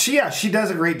 She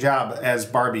does a great job as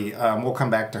Barbie. We'll come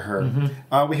back to her.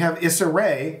 We have Issa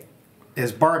Rae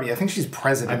as Barbie. I think she's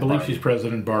President. I believe Barbie. she's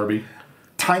President Barbie.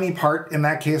 Tiny part in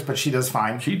that case, but she does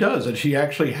fine. She does, and she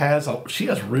actually has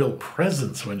real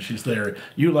presence when she's there.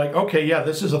 You like, okay, yeah,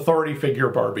 this is authority figure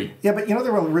Barbie. Yeah, but you know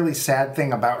the really sad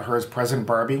thing about her as President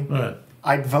Barbie? What?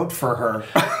 I'd vote for her.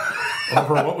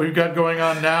 Over what we've got going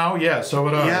on now? Yeah, so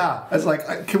would I. Yeah, I was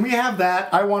like, can we have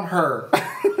that? I want her.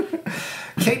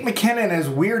 Kate McKinnon as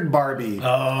Weird Barbie.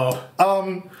 Oh.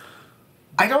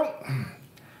 I don't...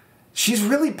 She's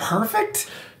really perfect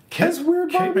as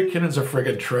Weird Barbie. Kate McKinnon's a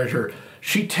friggin' treasure.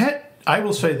 I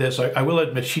will say this, I will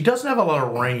admit, she doesn't have a lot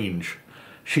of range.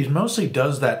 She mostly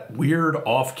does that weird,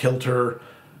 off-kilter,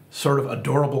 sort of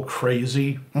adorable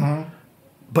crazy.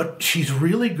 But she's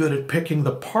really good at picking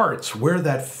the parts where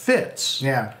that fits.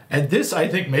 Yeah. And this, I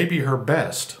think, may be her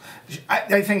best.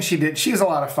 I think she did. She was a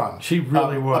lot of fun. She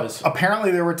really was. Apparently,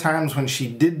 there were times when she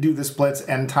did do the splits,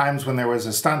 and times when there was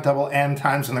a stunt double, and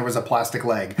times when there was a plastic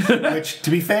leg. Which, to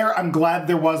be fair, I'm glad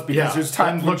there was because there's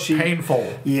times when she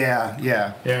painful.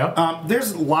 Yeah.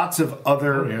 There's lots of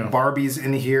other Barbies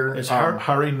in here. It's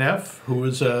Hari Neff, who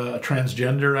is a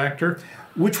transgender actor.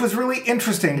 Which was really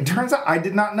interesting. It turns out I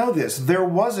did not know this. There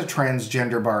was a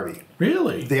transgender Barbie.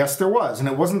 Really? Yes, there was, and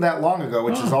it wasn't that long ago,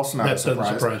 which is also not a surprise.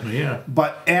 That doesn't surprise me. Yeah.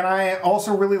 And I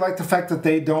also really like the fact that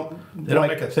they don't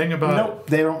make a thing about it.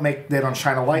 Nope, they don't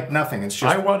shine a light. Nothing. It's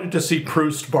just. I wanted to see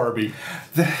Proust Barbie.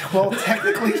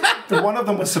 Technically, one of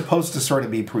them was supposed to sort of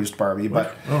be Proust Barbie,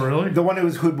 but really? The one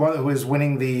who was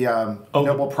winning the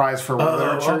Nobel Prize for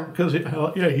Literature. Because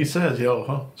he says,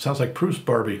 sounds like Proust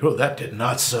Barbie. Oh, that did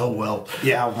not sell well.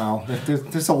 Yeah, well,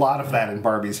 there's a lot of that in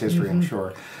Barbie's history, I'm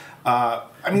sure.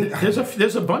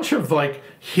 There's a bunch of like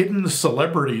hidden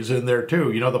celebrities in there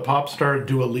too. The pop star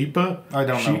Dua Lipa. I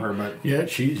don't know her, but yeah,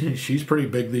 she's pretty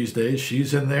big these days.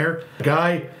 She's in there.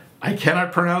 Guy, I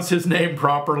cannot pronounce his name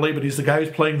properly, but he's the guy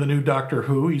who's playing the new Doctor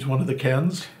Who. He's one of the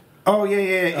Kens. Oh yeah,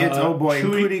 it's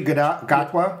Ncuti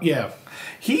Gatwa. Yeah.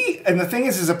 And the thing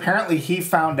is apparently he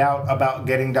found out about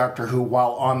getting Doctor Who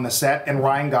while on the set, and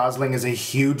Ryan Gosling is a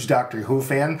huge Doctor Who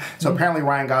fan, so apparently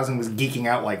Ryan Gosling was geeking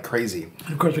out like crazy.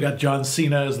 And of course, we got John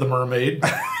Cena as the mermaid.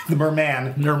 The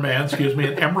merman. Merman, excuse me.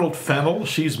 And Emerald Fennell,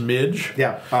 she's Midge.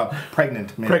 Yeah,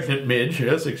 pregnant Midge. Pregnant Midge,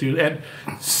 yes, excuse me. And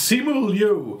Simu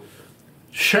Liu,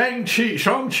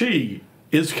 Shang-Chi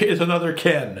is another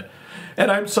Ken. And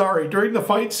I'm sorry, during the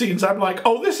fight scenes, I'm like,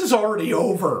 oh, this is already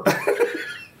over.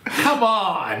 Come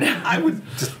on! I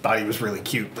just thought he was really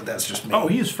cute, but that's just me. Oh,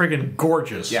 he's friggin'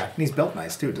 gorgeous. Yeah, and he's built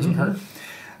nice too. It doesn't hurt.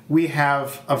 We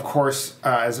have, of course,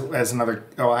 as another.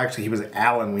 Oh, actually, he was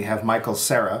Alan. We have Michael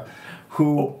Cera,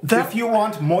 who, if you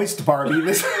want moist Barbie,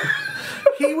 this.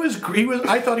 He was.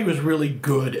 I thought he was really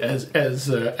good as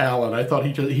Alan. I thought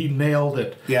he nailed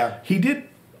it. Yeah, he did.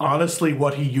 Honestly,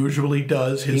 what he usually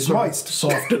does. He's moist,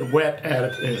 soft and wet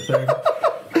at it.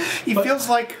 He feels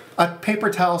like a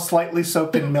paper towel slightly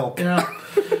soaked in milk. Yeah.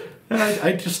 And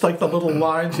I just like the little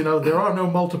lines, there are no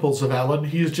multiples of Alan.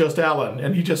 He's just Alan.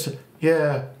 And he just,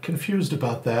 confused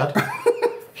about that.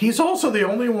 He's also the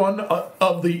only one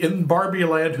in Barbie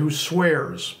Land who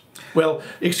swears. Well,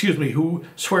 excuse me, who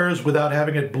swears without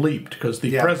having it bleeped, because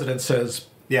the president says,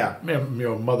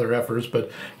 mother effers,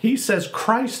 but he says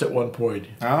Christ at one point.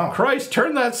 Oh. Christ,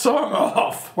 turn that song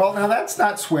off. Well, now that's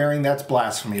not swearing, that's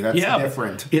blasphemy. That's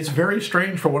different. It's very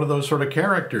strange for one of those sort of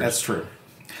characters. That's true.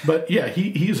 But yeah,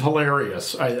 he's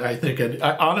hilarious, I think. And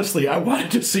honestly, I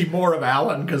wanted to see more of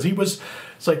Alan, because it's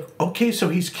like, okay, so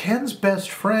he's Ken's best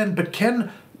friend, but I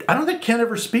don't think Ken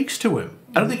ever speaks to him.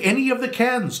 I don't think any of the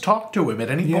Kens talk to him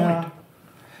at any point.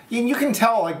 You can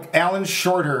tell, like, Alan's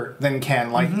shorter than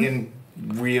Ken, like, in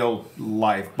real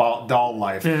life, doll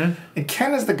life. And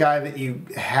Ken is the guy that you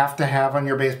have to have on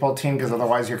your baseball team, because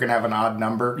otherwise you're going to have an odd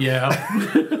number. Yeah.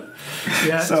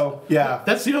 So,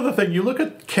 that's the other thing. You look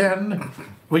at Ken,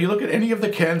 you look at any of the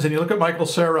Kens, and you look at Michael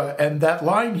Cera, and that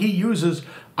line he uses,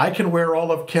 I can wear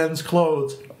all of Ken's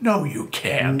clothes. No, you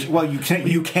can't. Well, you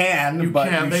can,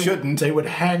 but you shouldn't. They would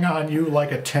hang on you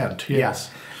like a tent. Yes.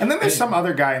 And then there's some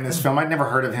other guy in this film. I'd never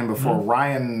heard of him before.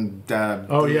 Ryan.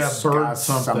 Bird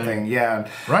something. Yeah.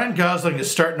 Ryan Gosling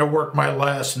is starting to work my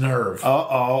last nerve.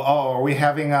 Are we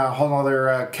having a whole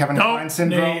other Kevin Kline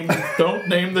syndrome? Don't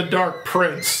name the Dark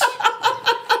Prince.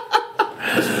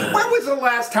 When was the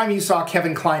last time you saw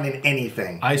Kevin Kline in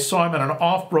anything? I saw him in an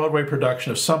off-Broadway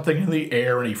production of Something in the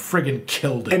Air, and he friggin'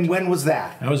 killed it. And when was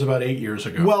that? That was about 8 years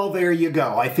ago. Well, there you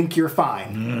go. I think you're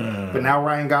fine. But now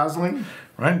Ryan Gosling?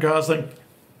 Ryan Gosling,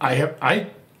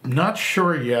 I'm not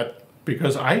sure yet,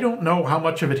 because I don't know how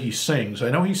much of it he sings.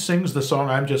 I know he sings the song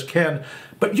I'm Just Ken,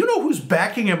 but you know who's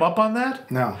backing him up on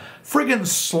that? No. Friggin'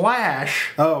 Slash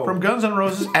from Guns N'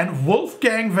 Roses and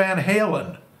Wolfgang Van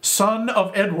Halen, son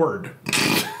of Edward.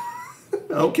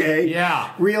 Okay.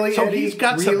 Yeah. Really, so Eddie? He's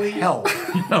got some help.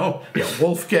 You know,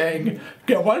 Wolfgang.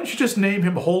 Yeah, why don't you just name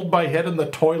him Hold My Head in the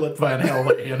Toilet Van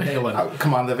Halen? Oh,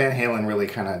 come on, the Van Halen really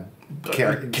kind of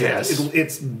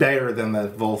it's better than the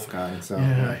Wolfgang. So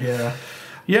yeah.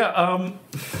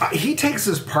 He takes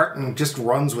his part and just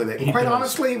runs with it. And quite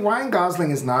honestly, Ryan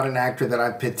Gosling is not an actor that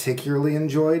I've particularly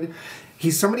enjoyed.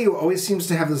 He's somebody who always seems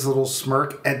to have this little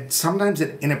smirk, and sometimes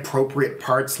at inappropriate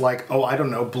parts, like, I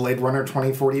don't know, Blade Runner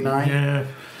 2049. Yeah,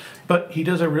 but he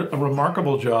does a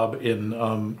remarkable job in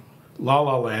La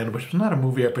La Land, which was not a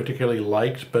movie I particularly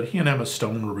liked, but he and Emma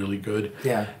Stone were really good.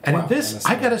 Yeah. And in this,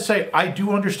 I gotta say, I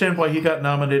do understand why he got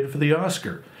nominated for the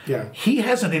Oscar. Yeah. He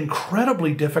has an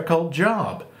incredibly difficult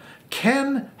job.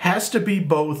 Ken has to be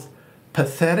both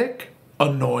pathetic,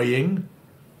 annoying,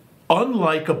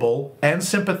 unlikable, and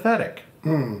sympathetic.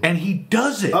 And he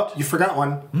does it. Oh, you forgot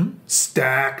one.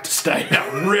 Stacked.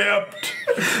 Ripped.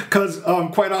 Because,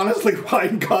 quite honestly,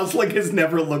 Ryan Gosling has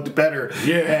never looked better.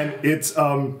 Yeah.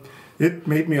 And it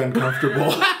made me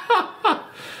uncomfortable.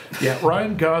 Yeah,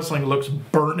 Ryan Gosling looks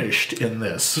burnished in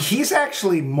this. He's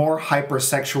actually more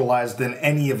hypersexualized than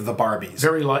any of the Barbies.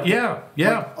 Yeah.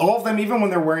 Like, all of them, even when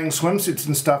they're wearing swimsuits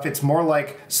and stuff, it's more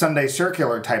like Sunday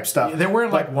Circular type stuff. They're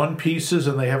wearing like one pieces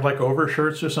and they have like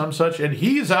overshirts or some such, and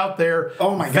he's out there,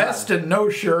 vest and no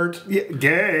shirt. Yeah,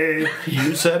 gay.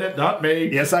 You said it, not me.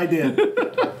 Yes, I did.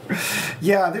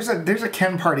 Yeah, there's a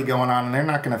Ken party going on, and they're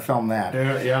not going to film that.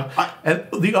 Yeah. And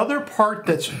the other part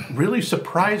that's really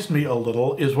surprised me a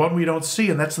little is one we don't see,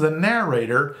 and that's the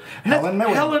narrator, Helen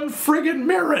Mirren. Helen friggin'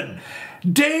 Mirren.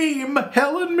 Dame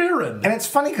Helen Mirren. And it's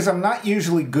funny because I'm not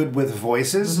usually good with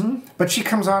voices, but she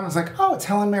comes on and it's like, oh, it's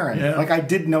Helen Mirren. Yeah. Like, I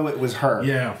did know it was her.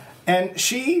 Yeah. And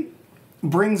she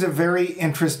brings a very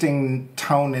interesting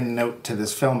tone and note to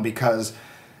this film because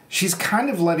she's kind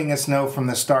of letting us know from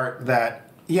the start that,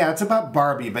 yeah, it's about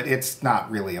Barbie, but it's not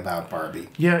really about Barbie.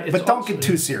 Yeah, but don't get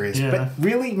too serious. Yeah. But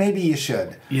really, maybe you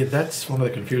should. Yeah, that's one of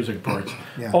the confusing parts.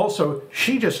 Yeah. Also,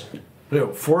 she just,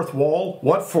 fourth wall?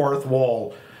 What fourth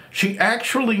wall? She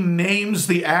actually names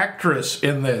the actress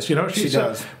in this. She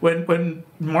does. When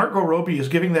Margot Robbie is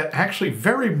giving that actually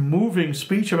very moving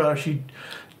speech about how she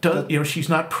does, she's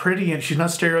not pretty and she's not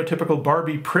stereotypical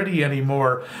Barbie pretty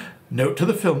anymore. Note to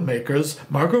the filmmakers,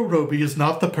 Margot Robbie is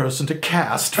not the person to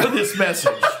cast for this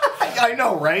message. I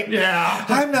know, right? Yeah.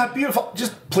 I'm not beautiful.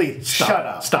 Just please, shut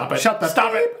up. Stop it. Shut the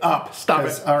Stop it up. Stop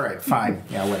it. All right, fine.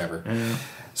 Yeah, whatever.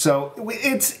 So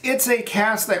it's a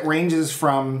cast that ranges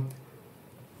from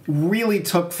really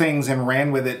took things and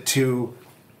ran with it to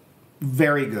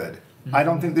very good. I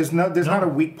don't think there's not a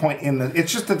weak point in the.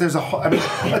 It's just that there's a whole. I mean,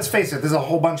 let's face it. There's a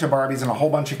whole bunch of Barbies and a whole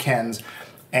bunch of Kens,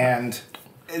 and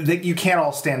you can't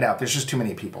all stand out. There's just too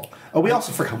many people. Oh, we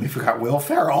forgot Will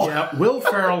Ferrell. Yeah, Will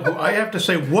Ferrell, who I have to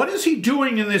say, what is he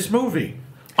doing in this movie?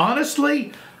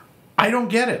 Honestly, I don't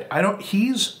get it.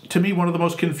 He's, to me, one of the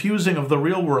most confusing of the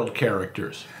real world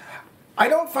characters. I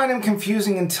don't find him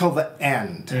confusing until the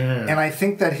end. And I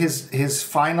think that his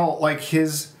final, and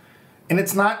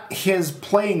it's not his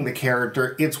playing the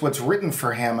character, it's what's written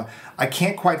for him. I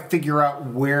can't quite figure out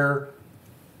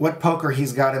what poker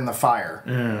he's got in the fire.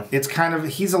 Yeah. It's kind of,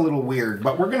 he's a little weird,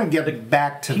 but we're going to get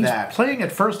back to that. He's playing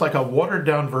at first like a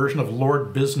watered-down version of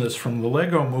Lord Business from the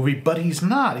Lego movie, but he's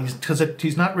not.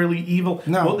 He's not really evil.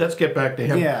 No. Well, let's get back to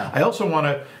him. Yeah. I also want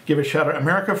to give a shout-out.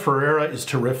 America Ferrera is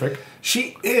terrific.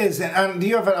 She is. And do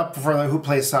you have it up for who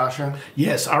plays Sasha?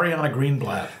 Yes, Ariana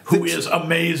Greenblatt, who is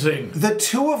amazing. The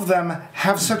two of them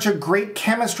have such a great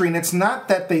chemistry, and it's not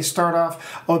that they start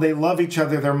off, they love each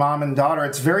other, they're mom and daughter.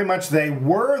 It's very much they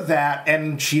were that,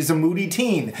 and she's a moody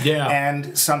teen. Yeah.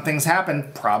 And something's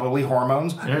happened, probably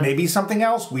hormones, maybe something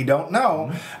else, we don't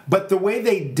know. But the way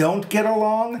they don't get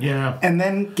along and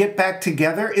then get back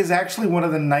together is actually one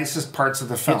of the nicest parts of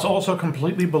the film. It's also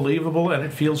completely believable, and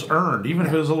it feels earned, even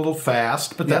if it was a little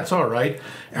fast, but that's all right.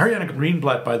 Ariana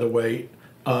Greenblatt, by the way,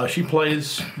 she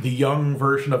plays the young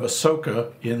version of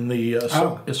Ahsoka in the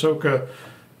Ahsoka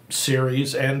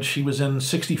series, and she was in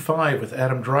 65 with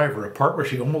Adam Driver, a part where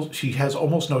she has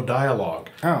almost no dialogue.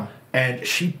 Oh. And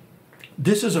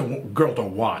this is a girl to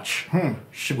watch.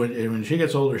 When she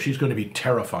gets older, she's going to be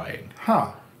terrifying.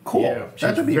 Huh. Cool. Yeah,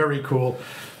 she's very cool.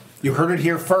 You heard it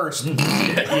here first.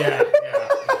 Yeah.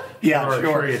 Yeah,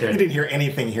 sure. you did. You didn't hear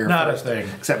anything here. Not first, a thing.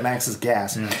 except Max's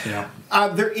gas. Yeah.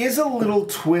 There is a little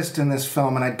twist in this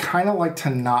film, and I'd kind of like to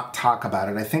not talk about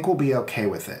it. I think we'll be okay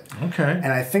with it. Okay.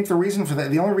 And I think the reason for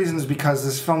that, the only reason is because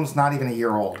this film's not even a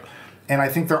year old. And I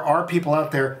think there are people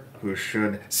out there who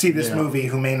should see this movie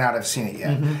who may not have seen it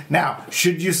yet. Now,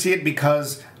 should you see it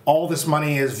because all this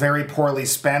money is very poorly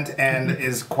spent and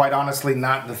is quite honestly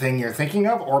not the thing you're thinking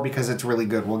of, or because it's really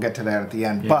good? We'll get to that at the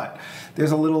end. But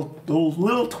there's a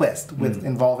little twist with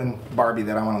involving Barbie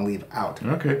that I want to leave out.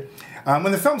 Okay.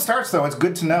 When the film starts, though, it's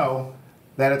good to know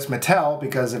that it's Mattel,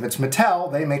 because if it's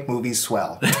Mattel, they make movies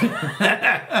swell.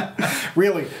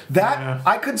 Really,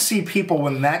 I could see people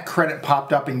when that credit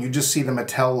popped up and you just see the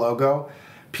Mattel logo,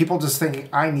 people just thinking,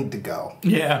 I need to go.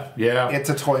 Yeah. It's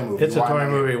a toy movie. It's a toy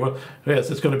movie. Well, yes,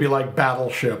 it's going to be like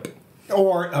Battleship.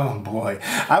 Or, oh boy,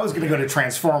 I was going to go to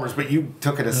Transformers, but you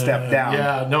took it a step down.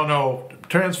 Yeah, no.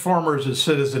 Transformers is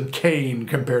Citizen Kane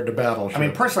compared to Battleship. I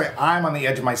mean, personally, I'm on the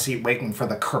edge of my seat waiting for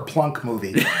the Kerplunk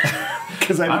movie.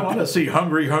 Because I want to see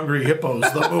Hungry Hungry Hippos,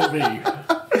 the movie.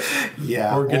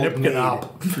 Yeah. Or Gnip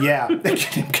Gnop. Yeah,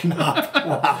 Gnip Gnop.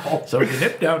 Wow. So you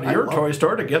nip down to your toy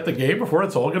store to get the game before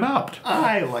it's all gnopped.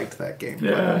 I liked that game.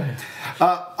 Yeah.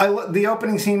 The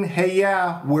opening scene, hey,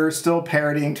 yeah, we're still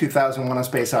parodying 2001: A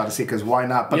Space Odyssey, because why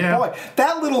not? But boy,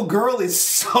 that little girl is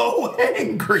so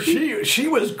angry. She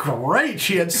was great.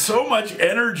 She had so much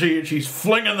energy, and she's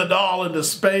flinging the doll into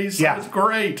space. Yeah. It was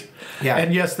great. Yeah.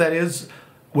 And yes, that is...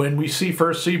 When we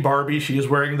first see Barbie, she is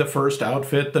wearing the first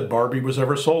outfit that Barbie was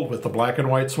ever sold with, the black and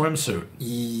white swimsuit.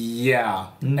 Yeah.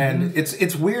 And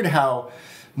it's weird how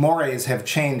mores have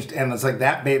changed, and it's like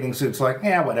that bathing suit's like,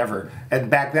 yeah, whatever. And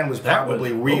back then was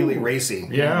probably really racy.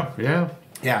 Yeah.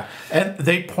 And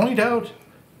they point out,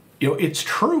 it's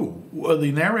true.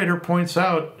 The narrator points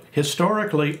out,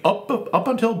 historically, up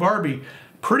until Barbie,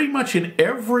 pretty much in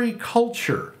every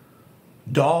culture,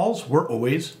 dolls were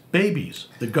always babies.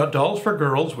 The dolls for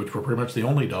girls, which were pretty much the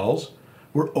only dolls,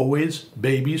 were always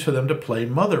babies for them to play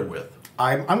mother with.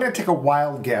 I'm going to take a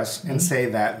wild guess and say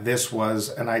that this was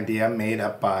an idea made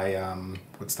up by,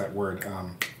 what's that word?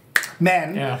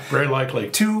 Men. Yeah, very likely.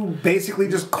 To basically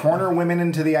just corner women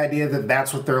into the idea that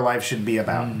that's what their life should be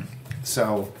about.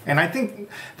 So, and I think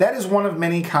that is one of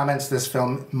many comments this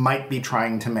film might be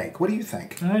trying to make. What do you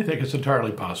think? I think it's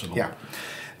entirely possible. Yeah.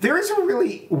 There is a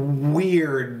really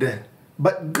weird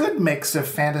but good mix of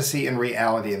fantasy and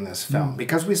reality in this film,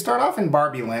 because we start off in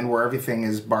Barbie Land, where everything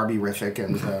is Barbie-rific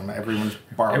and everyone's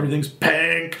Barbie. Everything's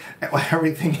pink.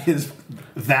 Everything is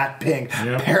that pink.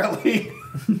 Yep. Apparently,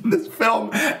 this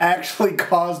film actually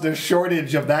caused a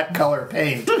shortage of that color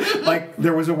paint. Like,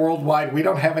 there was a worldwide, we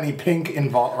don't have any pink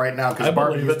involved right now because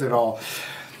Barbie used it all.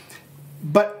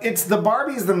 But it's the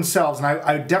Barbies themselves, and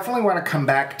I definitely want to come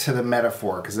back to the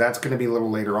metaphor, because that's going to be a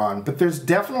little later on. But there's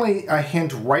definitely a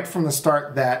hint right from the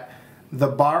start that the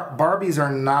Barbies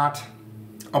are not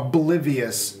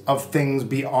oblivious of things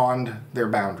beyond their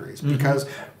boundaries. Because...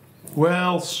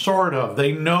 Well, sort of.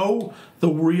 They know the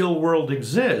real world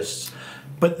exists,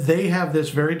 but they have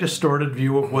this very distorted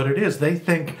view of what it is. They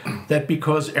think that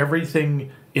because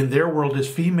everything in their world is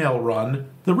female-run,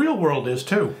 the real world is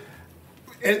too.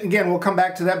 And again, we'll come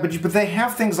back to that, but they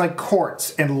have things like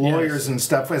courts and lawyers and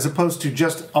stuff, as opposed to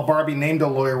just a Barbie named a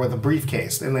lawyer with a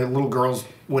briefcase, and the little girls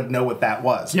would know what that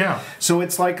was. Yeah. So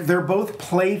it's like they're both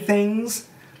playthings,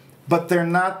 but they're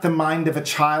not the mind of a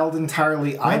child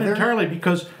entirely either. Not entirely,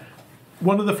 because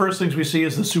one of the first things we see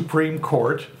is the Supreme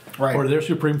Court, or their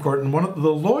Supreme Court, and the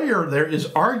lawyer there is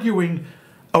arguing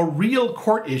a real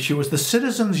court issue. Is the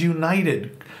Citizens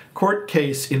United court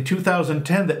case in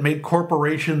 2010 that made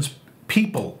corporations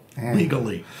people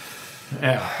legally.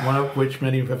 Yeah, one of which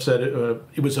many have said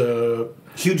it was a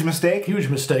huge mistake. Huge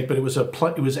mistake, but it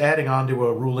was adding on to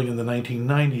a ruling in the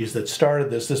 1990s that started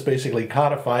this. This basically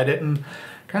codified it and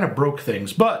kind of broke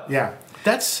things. But yeah,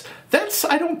 that's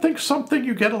I don't think something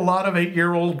you get a lot of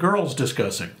 8-year-old girls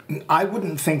discussing. I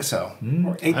wouldn't think so.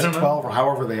 Or 8 to 12, or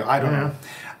however they. I don't know.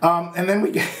 And then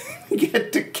we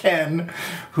get to Ken,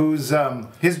 whose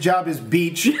his job is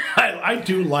beach. I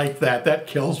do like that. That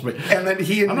kills me. And then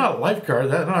I'm not a lifeguard.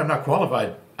 No, I'm not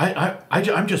qualified.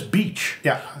 I'm just beach.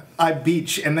 Yeah, I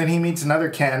beach. And then he meets another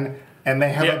Ken, and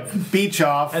they have a beach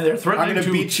off. And they're threatening I'm going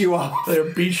to beach you off.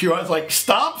 They're beach you off. It's like,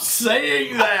 stop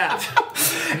saying that.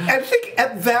 I think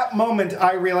at that moment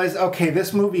I realized, okay,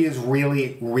 this movie is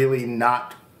really, really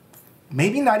not.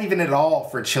 Maybe not even at all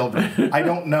for children. I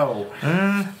don't know.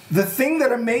 The thing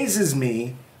that amazes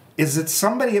me is that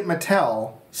somebody at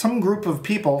Mattel, some group of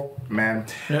people,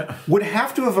 would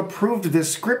have to have approved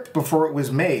this script before it was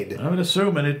made. I would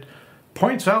assume, and it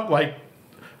points out, like,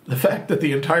 the fact that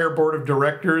the entire board of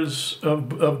directors of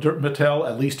Mattel,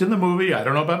 at least in the movie, I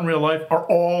don't know about in real life, are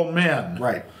all men.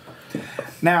 Right.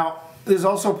 Now, there's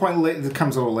also a point that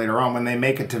comes a little later on when they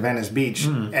make it to Venice Beach,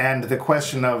 and the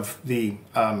question of the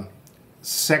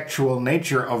sexual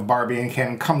nature of Barbie and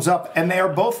Ken comes up, and they are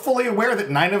both fully aware that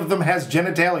neither of them has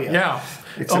genitalia. Yeah.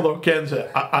 Although Ken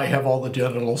said, I have all the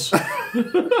genitals.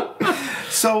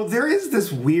 So there is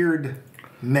this weird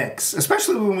mix,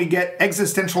 especially when we get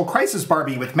existential crisis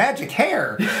Barbie with magic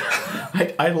hair.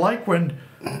 I like when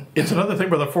it's another thing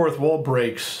where the fourth wall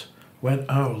breaks. When,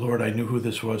 oh Lord, I knew who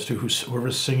this was too.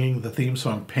 Whoever's singing the theme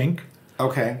song, Pink.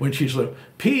 Okay. When she's like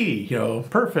P,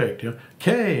 perfect.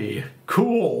 K,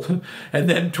 cool. And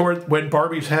then when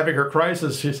Barbie's having her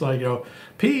crisis, she's like,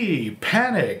 P,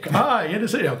 panic. I,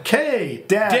 K,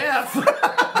 death.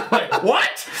 Like,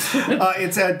 what?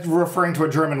 It's referring to a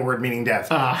German word meaning death.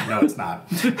 No, it's not.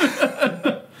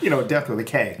 Death with a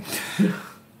K.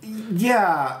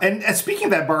 Yeah, and speaking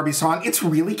of that Barbie song, it's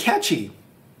really catchy.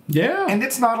 Yeah. And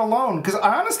it's not alone, because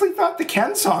I honestly thought the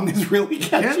Ken song is really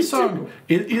catchy. Ken song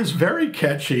is very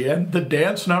catchy, and the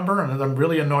dance number, and I'm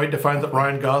really annoyed to find that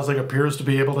Ryan Gosling appears to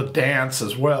be able to dance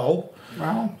as well.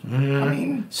 Well, I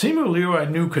mean... Simu Liu I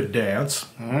knew could dance.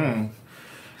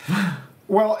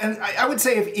 Well, and I would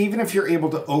say even if you're able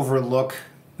to overlook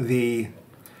the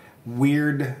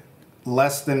weird,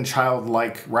 less than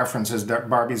childlike references that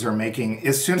Barbies are making,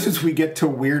 as soon as we get to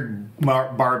weird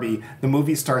Barbie, the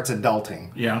movie starts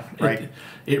adulting. Yeah, right.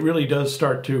 It really does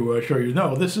start to show you.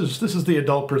 No, this is the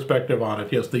adult perspective on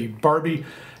it. Yes, the Barbie,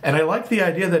 and I like the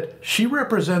idea that she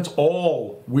represents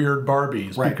all weird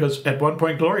Barbies, right? Because at one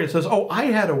point Gloria says, "Oh, I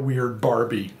had a weird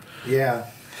Barbie." Yeah.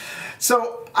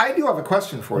 So I do have a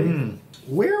question for you.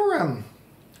 Where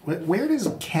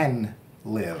does Ken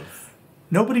live?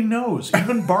 Nobody knows.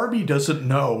 Even Barbie doesn't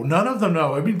know. None of them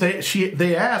know. I mean,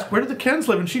 they ask, where do the Kens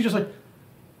live? And she's just like,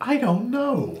 I don't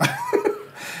know.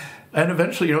 And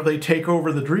eventually, they take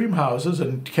over the dream houses,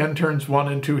 and Ken turns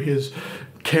one into his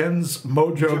Ken's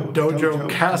Mojo Dojo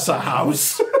Casa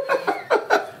house.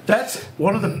 That's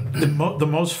one of the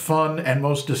most fun and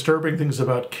most disturbing things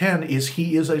about Ken is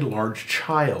he is a large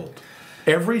child.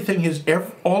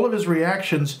 All of his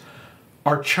reactions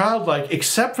are childlike,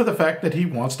 except for the fact that he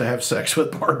wants to have sex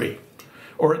with Barbie.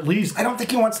 Or at least... I don't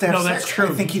think he wants to have sex. No, that's true.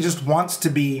 I think he just wants to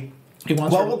be...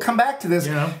 we'll come back to this.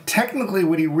 Technically,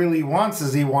 what he really wants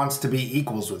is he wants to be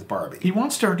equals with Barbie. He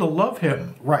wants her to love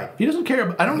him. Right. He doesn't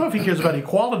care... I don't know if he cares about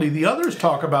equality. The others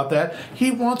talk about that. He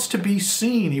wants to be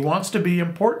seen. He wants to be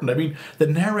important. I mean, the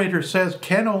narrator says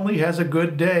Ken only has a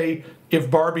good day if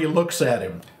Barbie looks at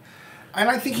him. And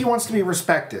I think he wants to be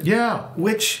respected. Yeah.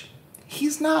 Which...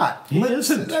 he's not. He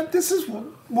isn't.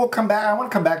 We'll come back. I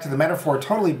want to come back to the metaphor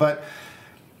totally, but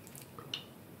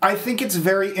I think it's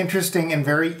very interesting and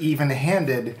very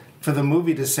even-handed for the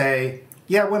movie to say,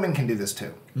 yeah, women can do this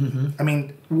too. I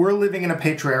mean, we're living in a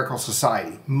patriarchal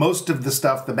society. Most of the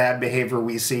stuff, the bad behavior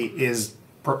we see is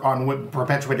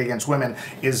perpetuated against women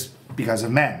is because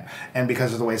of men and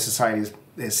because of the way society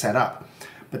is set up.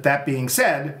 But that being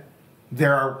said,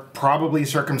 there are probably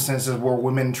circumstances where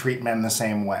women treat men the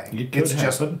same way. It could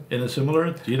happen in a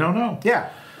similar... You don't know. Yeah.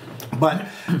 But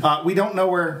we don't know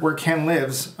where Ken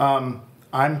lives.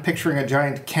 I'm picturing a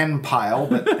giant Ken pile,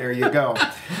 but there you go.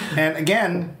 And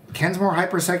again, Ken's more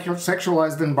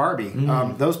hypersexualized than Barbie.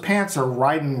 Those pants are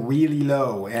riding really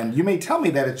low. And you may tell me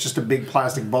that it's just a big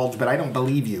plastic bulge, but I don't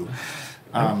believe you.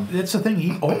 That's the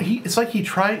thing. It's like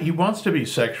he wants to be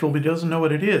sexual, but he doesn't know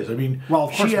what it is. I mean,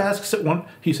 she asks at one.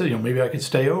 He said, maybe I could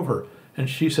stay over, and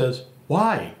she says,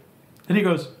 why? And he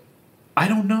goes, I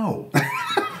don't know.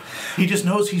 He just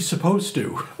knows he's supposed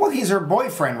to. Well, he's her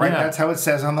boyfriend, right? Yeah. That's how it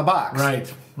says on the box.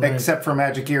 Right. Except for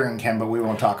Magic Earring Ken, but we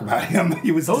won't talk about him.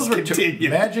 He was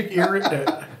discontinued. Magic Earring...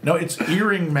 no, it's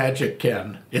Earring Magic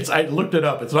Ken. I looked it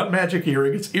up. It's not Magic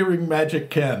Earring. It's Earring Magic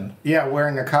Ken. Yeah,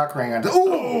 wearing a cock ring on...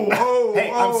 Hey,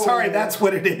 I'm sorry, that's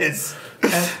what it is.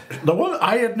 And the one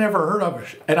I had never heard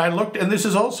of, and I looked, and this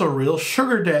is also real,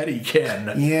 Sugar Daddy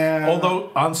Ken. Yeah. Although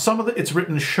on some of it's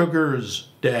written Sugar's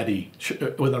Daddy,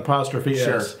 with an apostrophe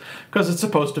S. Because it's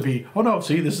supposed to be, oh no,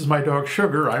 see, this is my dog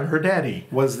Sugar, I'm her daddy.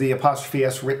 Was the apostrophe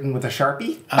S written with a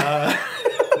Sharpie?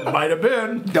 Might have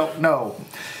been. Don't know.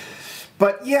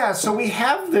 But yeah, so we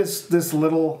have this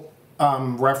little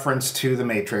reference to the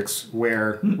Matrix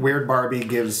where Weird Barbie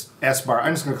gives S Barbie,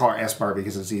 I'm just going to call her S Barbie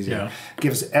because it's easier,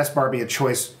 gives S Barbie a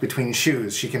choice between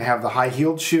shoes. She can have the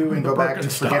high-heeled shoe and go back to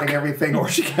forgetting everything, or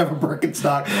she can have a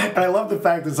Birkenstock. And I love the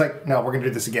fact that it's like, no, we're going to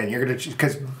do this again. You're going to,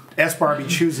 because S Barbie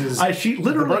chooses she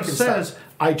literally says,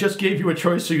 I just gave you a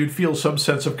choice so you'd feel some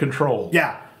sense of control.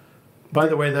 Yeah. By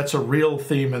the way, that's a real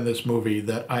theme in this movie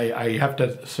that I have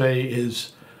to say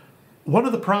is one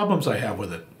of the problems I have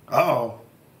with it. Oh,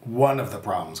 one of the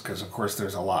problems, because of course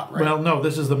there's a lot, right? Well, no,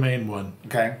 this is the main one.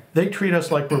 Okay. They treat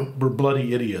us like we're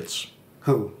bloody idiots.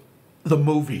 Who? The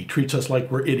movie treats us like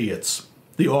we're idiots.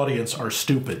 The audience are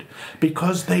stupid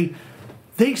because they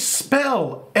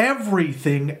spell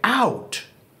everything out.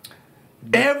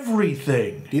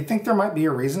 Everything. Do you think there might be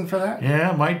a reason for that?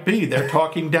 Yeah, might be. They're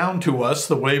talking down to us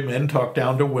the way men talk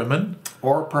down to women.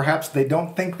 Or perhaps they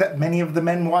don't think that many of the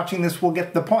men watching this will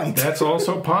get the point. That's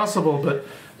also possible, but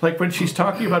like when she's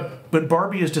talking about when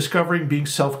Barbie is discovering being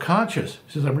self-conscious,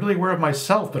 she says, I'm really aware of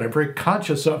myself, but I'm very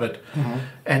conscious of it. Mm-hmm.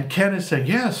 And Ken is saying,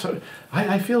 yes,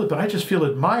 I feel it, but I just feel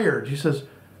admired. She says,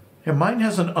 yeah, mine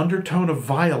has an undertone of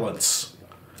violence.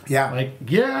 Yeah. Like,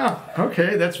 yeah,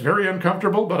 okay, that's very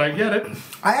uncomfortable, but I get it.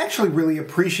 I actually really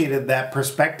appreciated that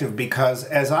perspective because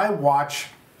as I watch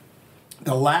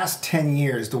the last 10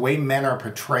 years, the way men are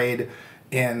portrayed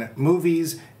in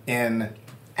movies, in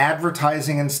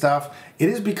advertising and stuff, it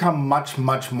has become much,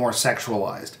 much more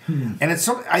sexualized. And it's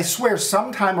I swear,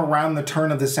 sometime around the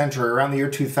turn of the century, around the year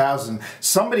 2000,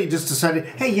 somebody just decided,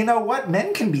 hey, you know what?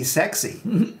 Men can be sexy.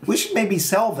 We should maybe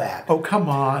sell that. Oh, come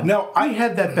on. No, we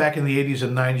had that back in the 80s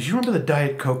and 90s. You remember the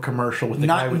Diet Coke commercial with the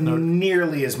guy with no... Not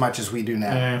nearly as much as we do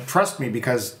now. Trust me,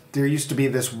 because there used to be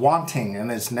this wanting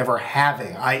and this never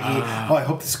having, i.e., oh, I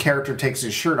hope this character takes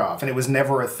his shirt off, and it was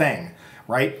never a thing.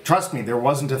 Right? Trust me, there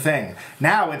wasn't a thing.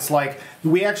 Now it's like,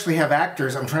 we actually have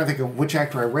actors, I'm trying to think of which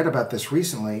actor I read about this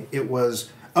recently. It was,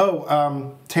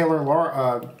 Taylor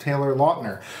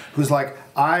Lautner, who's like,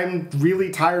 I'm really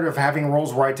tired of having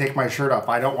roles where I take my shirt off.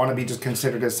 I don't want to be just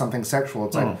considered as something sexual.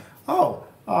 It's like,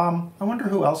 I wonder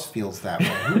who else feels that way.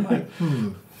 Who might,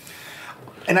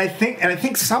 And I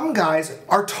think some guys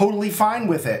are totally fine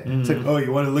with it. It's like, oh,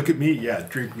 you want to look at me? Yeah,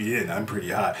 drink me in. I'm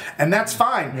pretty hot. And that's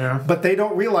fine. Yeah. But they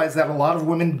don't realize that a lot of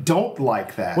women don't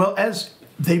like that. Well, as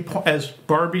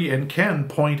Barbie and Ken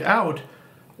point out,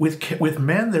 with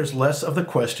men, there's less of the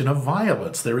question of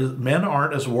violence. Men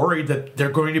aren't as worried that they're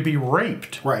going to be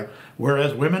raped. Right.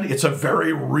 Whereas women, it's a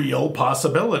very real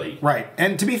possibility. Right.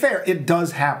 And to be fair, it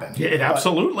does happen. Yeah, it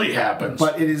absolutely happens.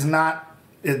 But it is not...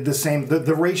 the same.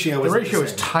 The ratio is the ratio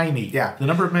is tiny. Yeah. The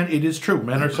number of men, it is true.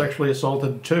 Men are sexually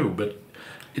assaulted too, but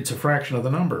it's a fraction of the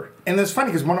number. And it's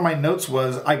funny because one of my notes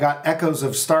was I got echoes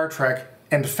of Star Trek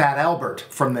and Fat Albert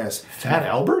from this. Fat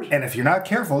Albert? And if you're not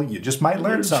careful, you just might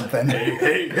learn something.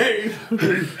 Hey.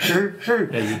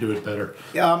 Yeah, you do it better.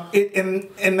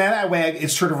 In that way, it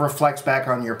sort of reflects back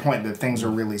on your point that things are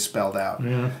really spelled out.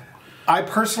 Yeah. I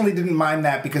personally didn't mind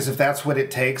that because if that's what it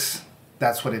takes...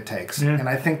 That's what it takes. Yeah. And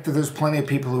I think that there's plenty of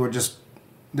people who are just,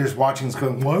 there's watching this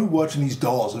going, why are we watching these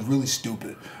dolls? It's really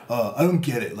stupid. I don't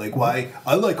get it. Like, why?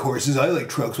 I like horses. I like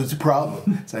trucks. What's the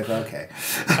problem? It's like, okay.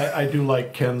 I do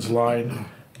like Ken's line.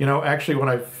 You know, actually, when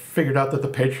I figured out that the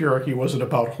patriarchy wasn't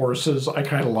about horses, I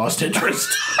kind of lost interest.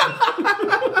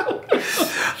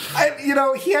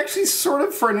 He actually sort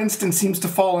of, for an instant, seems to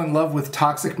fall in love with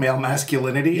toxic male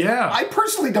masculinity. Yeah. I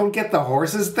personally don't get the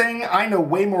horses thing. I know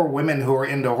way more women who are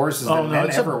into horses than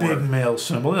men ever were. It's a big male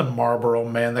symbol. The Marlboro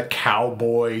man, the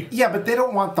cowboy. Yeah, but they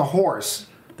don't want the horse.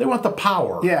 They want the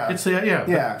power. Yeah.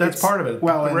 That's part of it.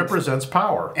 Well, it represents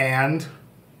power. And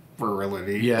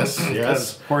virility. Yes.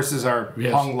 Because horses are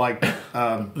hung like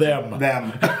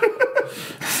them.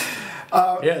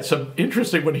 Yeah, so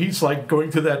interesting when he's like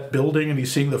going through that building and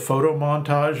he's seeing the photo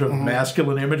montage of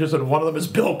masculine images, and one of them is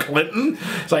Bill Clinton.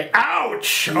 It's like,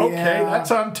 ouch! Okay, that's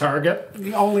on target.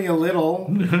 Only a little.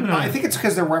 I think it's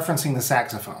because they're referencing the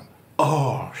saxophone.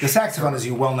 Oh, the saxophone, as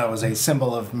you well know, is a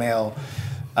symbol of male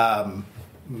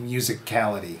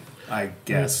musicality, I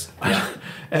guess. Yeah.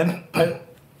 And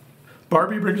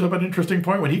Barbie brings up an interesting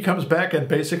point when he comes back and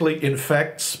basically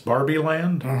infects Barbie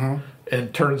Land.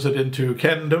 And turns it into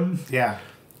Kendom. Yeah.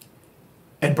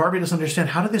 And Barbie doesn't understand,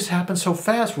 how did this happen so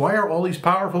fast? Why are all these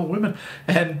powerful women?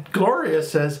 And Gloria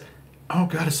says, oh,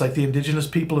 God, it's like the indigenous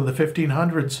people in the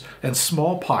 1500s and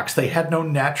smallpox. They had no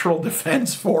natural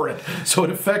defense for it, so it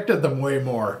affected them way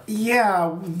more.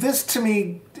 Yeah, this to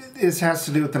me has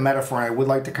to do with the metaphor, and I would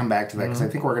like to come back to that because I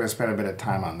think we're going to spend a bit of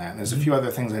time on that. And there's a few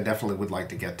other things I definitely would like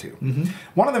to get to.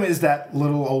 One of them is that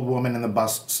little old woman in the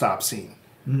bus stop scene.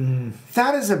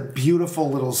 That is a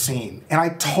beautiful little scene, and I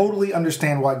totally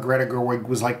understand why Greta Gerwig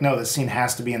was like, no, this scene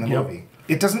has to be in the movie.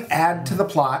 It doesn't add to the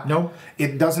plot. Nope.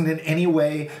 It doesn't in any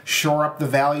way shore up the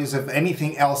values of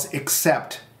anything else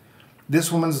except this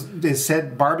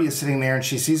Barbie is sitting there and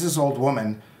she sees this old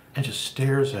woman and just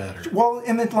stares at her. Well,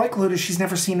 and the likelihood is she's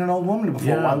never seen an old woman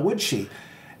before. Why would she?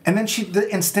 And then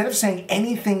instead of saying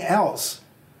anything else,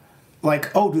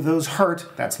 like, "Oh, do those hurt?"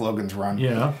 That's Logan's run.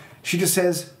 Yeah. She just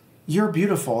says, "You're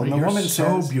beautiful," and the You're woman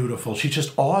so says, beautiful. She's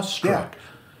just awestruck.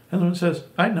 And the woman says,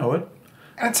 "I know it."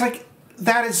 and it's like,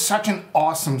 that is such an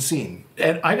awesome scene.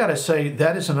 And I gotta say,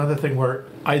 that is another thing where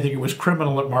I think it was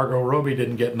criminal that Margot Robbie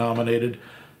didn't get nominated,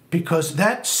 because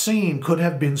that scene could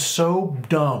have been so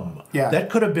dumb. Yeah. That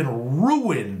could have been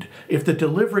ruined if the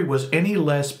delivery was any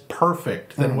less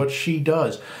perfect than what she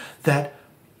does. That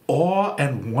awe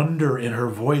and wonder in her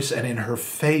voice and in her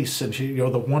face, and she,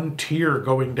 the one tear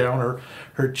going down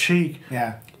her cheek.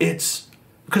 Yeah. It's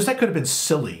because that could have been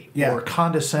silly or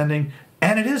condescending,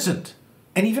 and it isn't.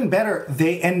 And even better,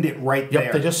 they end it right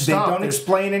there. They just stop. They don't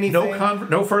explain anything.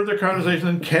 No further conversation,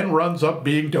 and Ken runs up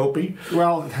being dopey.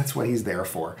 Well, that's what he's there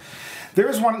for. There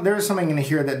is something in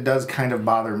here that does kind of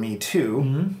bother me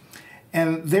too.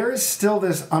 And there is still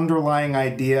this underlying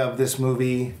idea of this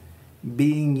movie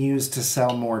being used to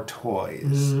sell more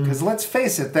toys. Because let's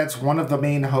face it, that's one of the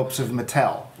main hopes of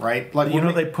Mattel, right? Like,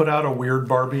 they put out a weird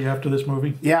Barbie after this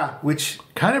movie? Yeah, which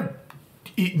kind of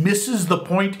misses the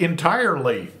point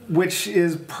entirely. Which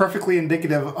is perfectly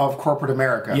indicative of corporate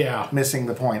America. Yeah. Missing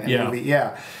the point in the movie.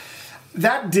 Yeah.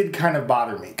 That did kind of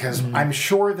bother me, because I'm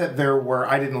sure that there were,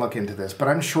 I didn't look into this, but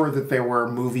I'm sure that there were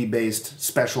movie-based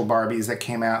special Barbies that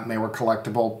came out and they were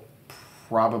collectible,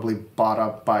 probably bought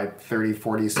up by 30,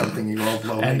 40-something-year-old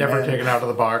lowly and never men. taken out of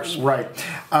the box. Right.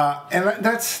 And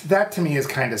that to me is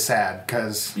kind of sad,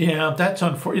 because... Yeah, that's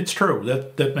unfortunate. It's true.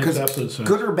 That makes absolute sense.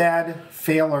 Good or bad,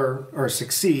 fail or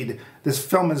succeed, this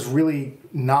film is really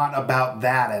not about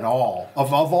that at all.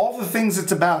 Of all the things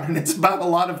it's about, and it's about a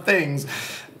lot of things,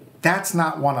 that's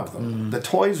not one of them. The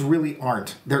toys really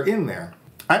aren't. They're in there.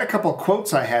 I had a couple of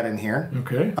quotes I had in here.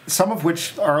 Okay. Some of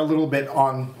which are a little bit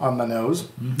on the nose.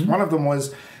 One of them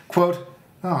was, quote,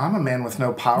 "Oh, I'm a man with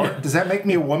no power. Does that make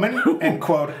me a woman?" End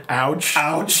quote. Ouch.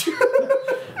 Ouch.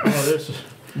 This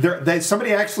is...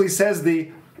 Somebody actually says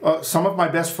some of my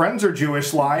best friends are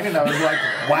Jewish line, and I was like,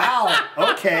 wow,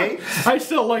 okay. I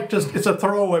still like it's a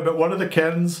throwaway, but one of the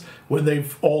Kens, when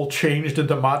they've all changed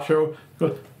into macho,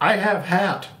 goes, "I have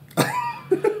hat."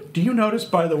 Do you notice,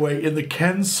 by the way, in the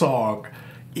Ken song,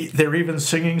 they're even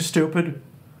singing stupid?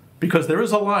 Because there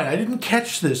is a line. I didn't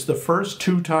catch this the first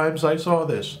 2 times I saw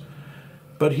this.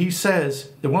 But he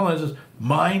says, the one line says,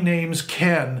 "My name's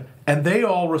Ken," and they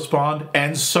all respond,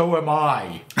 "And so am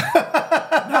I."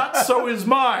 Not "so is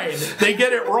mine." They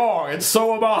get it wrong, and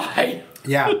 "so am I."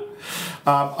 Yeah.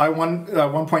 At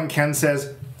one point, Ken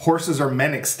says, "Horses are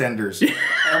men extenders."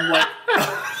 I'm like,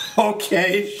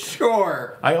 okay,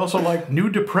 sure. I also like new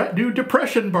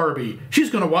Depression Barbie. She's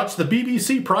going to watch the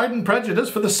BBC Pride and Prejudice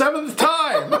for the 7th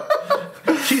time.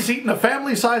 She's eaten a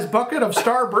family-sized bucket of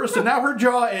Starburst, and now her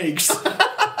jaw aches.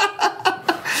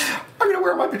 I'm going to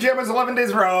wear my pajamas 11 days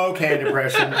in a row. Okay,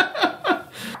 depression.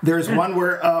 There's one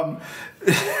where,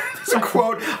 there's a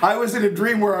quote, "I was in a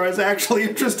dream where I was actually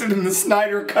interested in the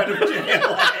Snyder cut of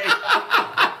JLA."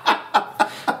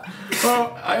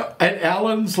 Well, and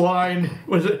Alan's line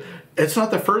was it's not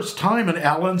the first time an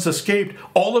Alan's escaped.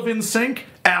 All of NSYNC,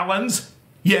 Alan's,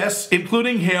 yes,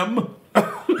 including him.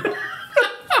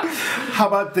 How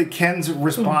about the Ken's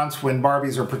response when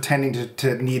Barbies are pretending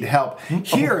to need help?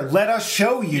 "Here, let us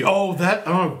show you." Oh,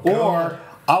 God. Or,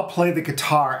 "I'll play the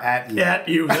guitar at you." At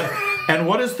you. And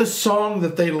what is the song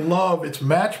that they love? It's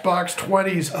Matchbox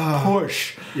 20's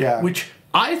Push. Yeah. Which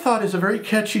I thought is a very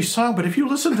catchy song, but if you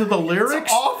listen to the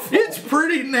lyrics, it's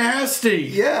pretty nasty.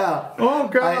 Yeah. Oh,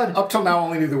 God. Up till now, I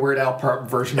only knew the Weird Al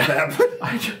version of that.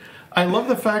 I love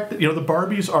the fact that, the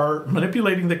Barbies are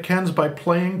manipulating the Kens by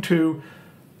playing to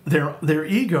their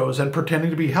egos and pretending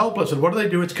to be helpless. And what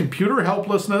do? It's computer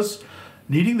helplessness,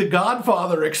 needing the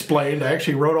Godfather explained. I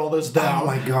actually wrote all this down. Oh,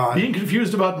 my God. Being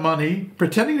confused about money,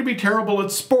 pretending to be terrible at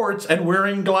sports, and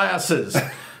wearing glasses.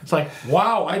 It's like,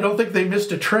 wow, I don't think they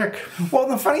missed a trick. Well,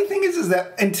 the funny thing is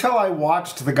that until I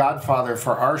watched The Godfather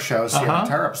for our show, see an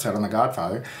entire episode on The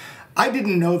Godfather, I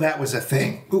didn't know that was a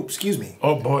thing. Ooh, excuse me.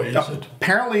 Oh, boy, is it.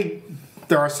 Apparently,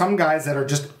 there are some guys that are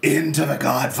just into The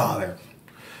Godfather.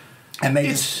 And they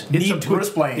just need to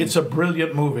explain. It's a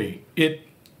brilliant movie.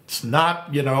 It's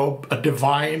not, a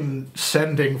divine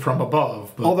sending from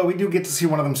above. But although we do get to see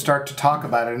one of them start to talk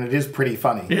about it, and it is pretty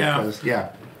funny. Yeah. Because,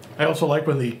 yeah. I also like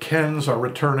when the Kens are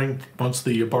returning once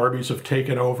the Barbies have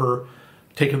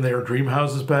taken their dream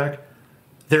houses back.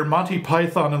 They're Monty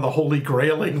Python and the Holy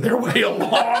Grailing their way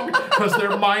along because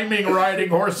they're miming riding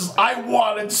horses. I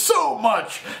wanted so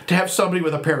much to have somebody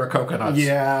with a pair of coconuts.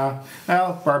 Yeah.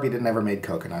 Well, Barbie never made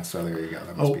coconuts, so there you go.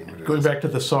 That must be what it going is. back to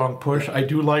the song Push, I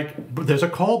do like, there's a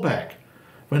callback.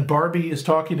 When Barbie is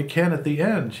talking to Ken at the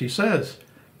end, she says,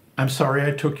 "I'm sorry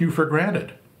I took you for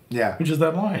granted." Yeah. Which is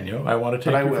that line, I want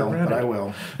to take you for granted. But I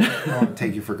will. I want to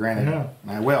take you for granted. Yeah.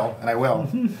 And I will. I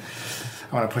want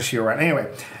to push you around.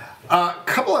 Anyway,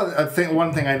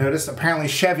 one thing I noticed, apparently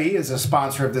Chevy is a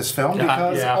sponsor of this film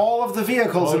because all of the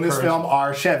vehicles in this film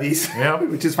are Chevys,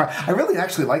 which is fine. I really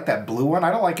actually like that blue one.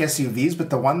 I don't like SUVs, but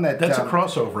the one that's a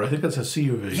crossover. I think that's a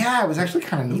CUV. Yeah, it was actually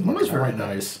kind of neat. It was very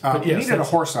nice. But you needed a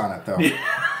horse on it, though.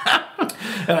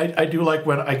 And I do like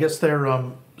when, I guess they're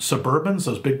Suburbans,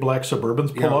 those big black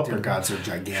Suburbans pull up. Dear God, they're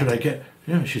gigantic. Should I get,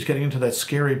 she's getting into that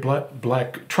scary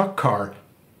black truck car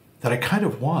that I kind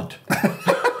of want.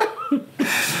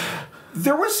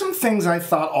 There were some things I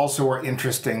thought also were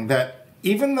interesting, that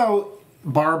even though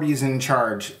Barbie's in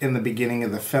charge in the beginning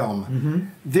of the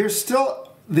film, there's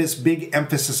still this big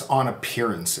emphasis on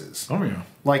appearances. Oh, yeah.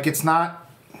 Like, it's not...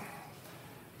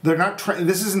 They're not...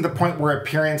 This isn't the point where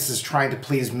appearance is trying to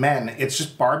please men. It's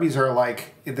just Barbies are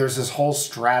like... There's this whole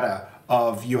strata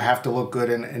of you have to look good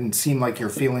and seem like you're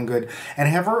feeling good. And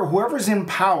whoever's in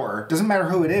power, doesn't matter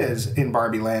who it is in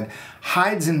Barbie Land,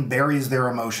 hides and buries their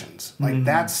emotions. Like,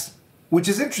 that's... Which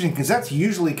is interesting, because that's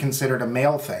usually considered a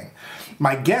male thing.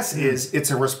 My guess is it's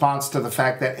a response to the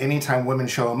fact that anytime women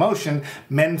show emotion,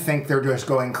 men think they're just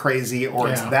going crazy, or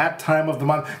it's that time of the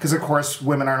month. Because, of course,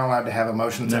 women aren't allowed to have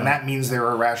emotions, and that means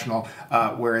they're irrational,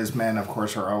 whereas men, of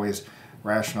course, are always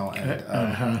rational.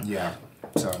 And yeah.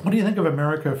 So, what do you think of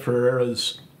America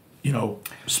Ferrera's,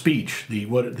 speech?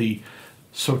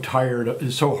 So tired,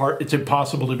 it's so hard, it's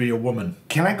impossible to be a woman.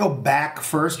 Can I go back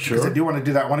first? Sure. Because I do want to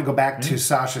do that. I want to go back to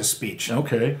Sasha's speech.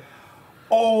 Okay.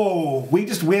 Oh, we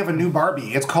have a new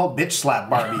Barbie. It's called Bitch Slap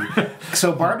Barbie.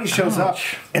 So Barbie shows up,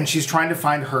 and she's trying to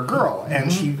find her girl,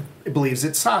 and she believes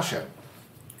it's Sasha.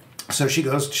 So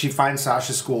she finds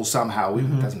Sasha's school somehow.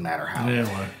 It doesn't matter how.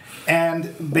 Anyway.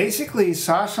 And basically,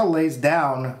 Sasha lays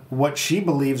down what she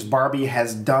believes Barbie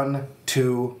has done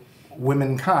to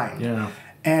womankind. Yeah.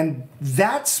 And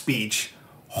that speech,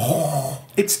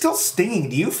 it's still stinging.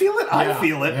 Do you feel it? I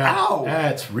feel it. Yeah. Ow!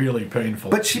 That's really painful.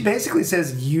 But she basically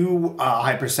says, you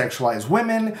hypersexualize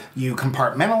women, you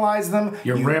compartmentalize them.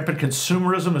 Your rampant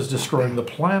consumerism is destroying the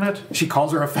planet. She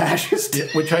calls her a fascist.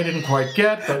 Which I didn't quite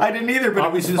get. But I didn't either, but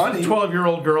obviously it was funny. This is a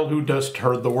 12-year-old girl who just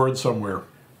heard the word somewhere.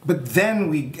 But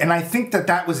then and I think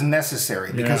that was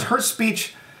necessary, because her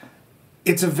speech,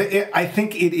 I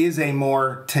think it is a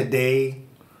more today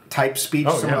type speech,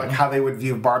 like how they would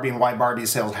view Barbie and why Barbie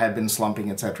sales had been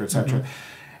slumping, etc., etc.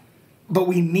 But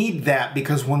we need that,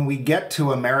 because when we get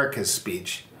to America's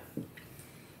speech,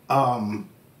 I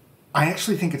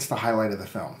actually think it's the highlight of the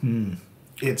film.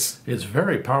 It's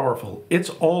very powerful. It's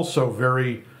also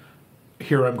very...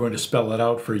 Here, I'm going to spell it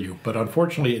out for you, but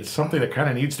unfortunately, it's something that kind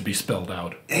of needs to be spelled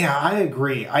out. Yeah, I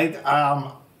agree.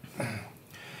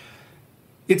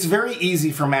 It's very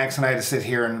easy for Max and I to sit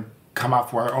here and come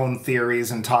up with our own theories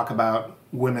and talk about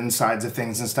women's sides of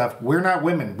things and stuff. We're not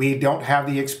women. We don't have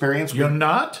the experience. You're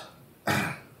not?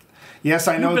 Yes,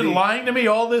 I know. You've been lying to me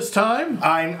all this time?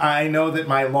 I know that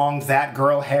my long that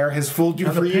girl hair has fooled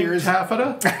you for years.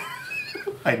 Taffeta?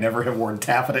 I never have worn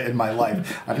taffeta in my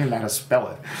life. I don't even know how to spell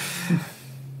it.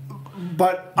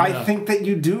 But I think that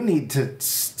you do need to,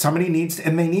 somebody needs to,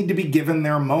 and they need to be given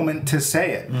their moment to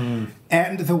say it.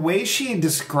 And the way she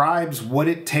describes what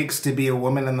it takes to be a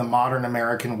woman in the modern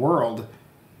American world,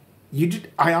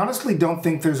 I honestly don't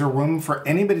think there's a room for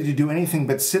anybody to do anything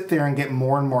but sit there and get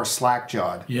more and more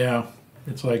slack-jawed. Yeah.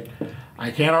 It's like,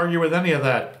 I can't argue with any of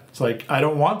that. It's like, I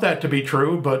don't want that to be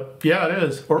true, but yeah, it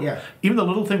is. Or even the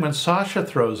little thing when Sasha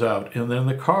throws out and then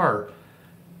the car,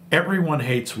 everyone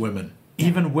hates women.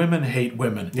 Even women hate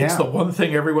women. Yeah. It's the one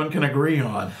thing everyone can agree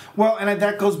on. Well, and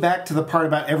that goes back to the part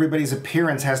about everybody's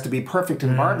appearance has to be perfect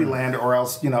in Barbie Land, or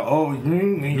else, you're going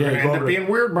to end up being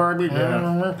weird, Barbie.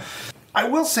 Yeah. I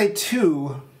will say,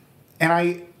 too, and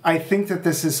I think that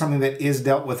this is something that is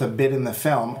dealt with a bit in the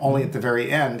film, only at the very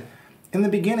end. In the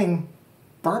beginning,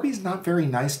 Barbie's not very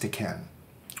nice to Ken.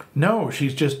 No, she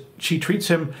treats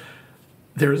him...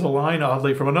 There's a line,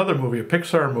 oddly, from another movie, a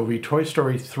Pixar movie, Toy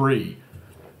Story 3,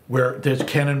 where there's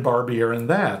Ken and Barbie are in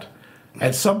that.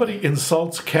 And somebody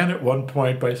insults Ken at one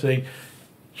point by saying,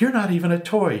 "You're not even a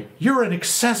toy. You're an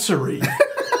accessory."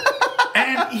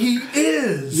 And he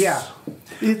is. Yeah.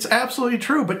 It's absolutely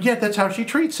true, but yet that's how she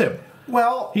treats him.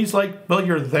 Well... He's like, well,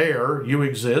 you're there, you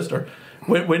exist. Or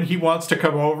when he wants to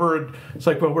come over, and it's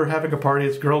like, well, we're having a party,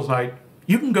 it's girls' night.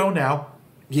 You can go now.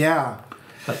 Yeah.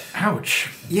 Like, ouch.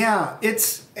 Yeah,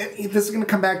 this is going to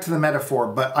come back to the metaphor,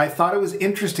 but I thought it was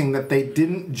interesting that they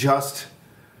didn't just...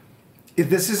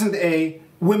 This isn't a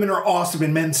women are awesome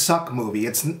and men suck movie.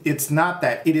 It's not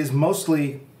that. It is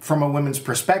mostly from a women's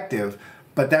perspective,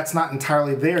 but that's not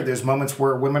entirely there. There's moments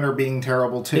where women are being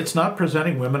terrible too. It's not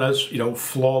presenting women as,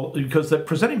 flawless, because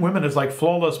presenting women as like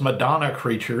flawless Madonna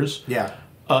creatures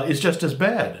is just as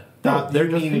bad. No, they're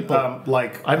just people.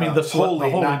 I mean, the holy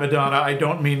Madonna. I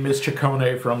don't mean Miss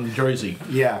Ciccone from Jersey.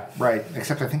 Yeah, right.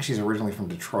 Except I think she's originally from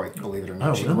Detroit, believe it or not.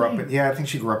 Oh, she really? grew up I think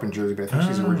she grew up in Jersey, but I think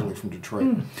she's originally from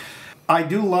Detroit. I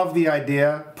do love the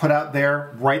idea put out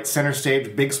there, right center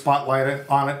stage, big spotlight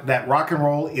on it, that rock and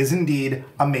roll is indeed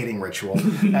a mating ritual.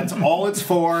 That's all it's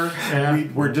for. Yeah.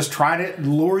 We're just trying to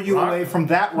lure you away from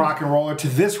that rock and roller to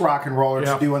this rock and roller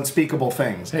to do unspeakable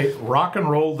things. Hey, rock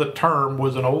and roll, the term,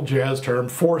 was an old jazz term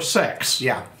for sex.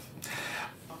 Yeah.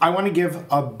 I want to give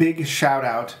a big shout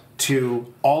out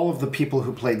to all of the people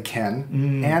who played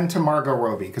Ken and to Margot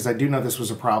Robbie, because I do know this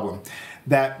was a problem.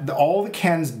 That all the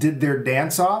Kens did their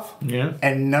dance off,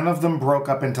 and none of them broke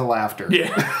up into laughter.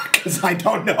 Yeah, because I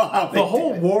don't know how they the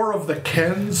whole War of the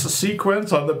Kens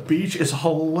sequence on the beach is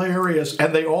hilarious,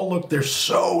 and they're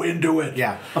so into it.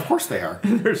 Yeah, of course they are.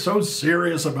 They're so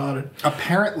serious about it.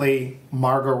 Apparently,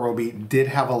 Margot Robbie did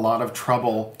have a lot of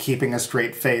trouble keeping a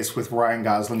straight face with Ryan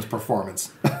Gosling's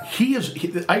performance.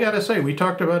 I gotta say, we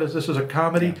talked about this as a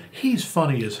comedy. Yeah. He's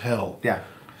funny as hell. Yeah.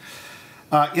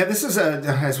 This is,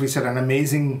 as we said, an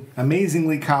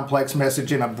amazingly complex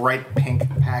message in a bright pink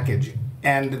package.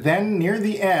 And then near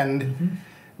the end,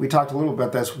 we talked a little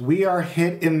about this, we are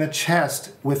hit in the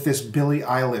chest with this Billie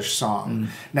Eilish song.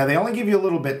 Now, they only give you a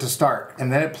little bit to start,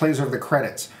 and then it plays over the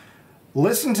credits.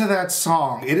 Listen to that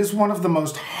song. It is one of the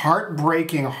most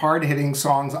heartbreaking, hard-hitting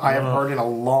songs I have heard in a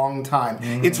long time.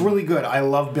 It's really good. I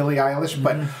love Billie Eilish,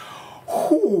 but,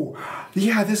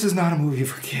 this is not a movie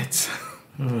for kids.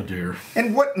 Oh dear!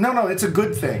 And what? No, it's a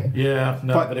good thing. Yeah,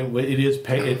 no, but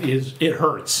it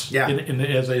hurts. Yeah, and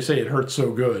as I say, it hurts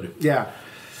so good. Yeah,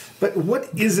 but what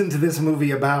isn't this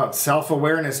movie about?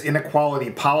 Self-awareness,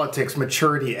 inequality, politics,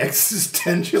 maturity,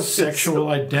 existential, sexual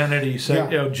identity,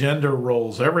 gender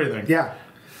roles, everything. Yeah,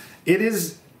 it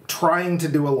is trying to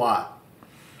do a lot.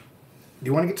 Do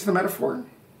you want to get to the metaphor?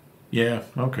 Yeah.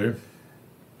 Okay.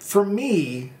 For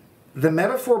me, the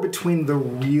metaphor between the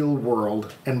real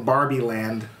world and Barbie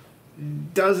Land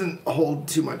doesn't hold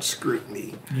too much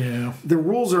scrutiny. Yeah. The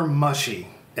rules are mushy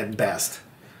at best.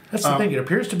 That's the thing. It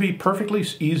appears to be perfectly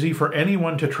easy for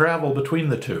anyone to travel between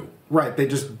the two. Right. They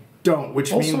just don't,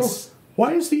 which means...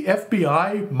 Why is the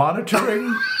FBI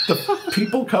monitoring the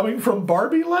people coming from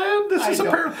Barbie Land?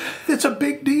 It's a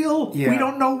big deal. Yeah. We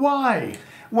don't know why.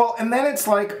 Well, and then it's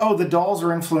like, the dolls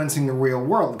are influencing the real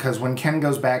world, because when Ken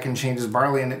goes back and changes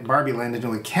Barbie Land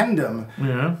into a Kendom,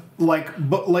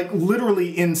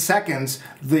 literally in seconds,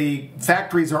 the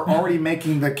factories are already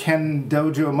making the Ken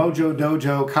Mojo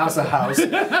Dojo Casa House,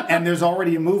 and there's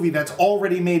already a movie that's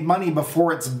already made money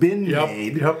before it's been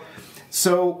made. Yep.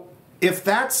 So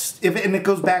and it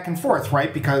goes back and forth,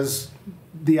 right? Because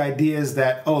the idea is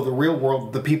that, the real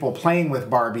world, the people playing with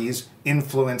Barbies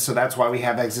influence, so that's why we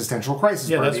have existential crisis.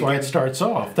 Yeah, that's why it starts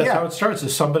off. That's how it starts,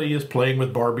 is somebody is playing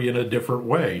with Barbie in a different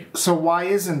way. So why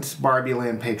isn't Barbie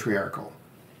Land patriarchal?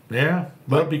 Yeah,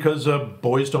 well, because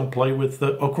boys don't play with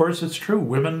of course, it's true.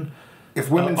 Women... If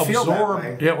women feel that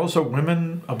way. Yeah, well, so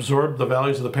women absorb the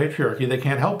values of the patriarchy. They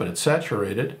can't help it. It's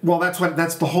saturated. Well,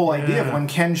 that's the whole idea of when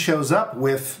Ken shows up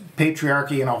with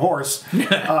patriarchy and a horse,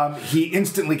 he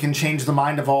instantly can change the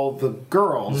mind of all the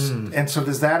girls. And so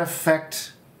does that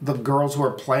affect the girls who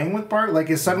are playing with Barbie? Like,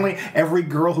 is suddenly every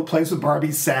girl who plays with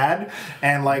Barbie sad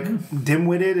and,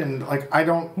 dim-witted and, I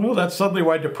don't... Well, that's suddenly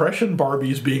why Depression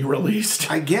Barbie is being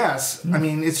released. I guess. I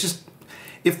mean, it's just...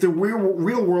 If the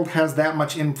real world has that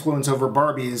much influence over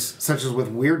Barbies, such as with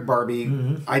Weird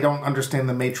Barbie, I don't understand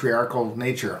the matriarchal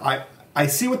nature. I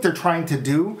see what they're trying to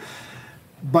do,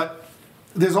 but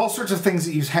there's all sorts of things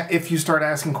that if you start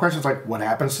asking questions like, what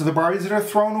happens to the Barbies that are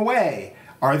thrown away?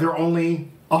 Are there only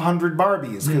 100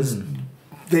 Barbies? Because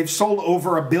they've sold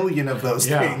over 1 billion of those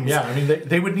things. Yeah, I mean,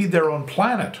 they would need their own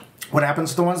planet. What happens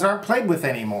to the ones that aren't played with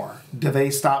anymore? Do they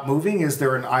stop moving? Is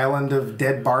there an island of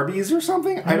dead Barbies or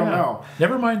something? I don't know.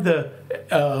 Never mind the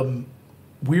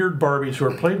weird Barbies who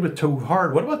are played with too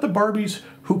hard. What about the Barbies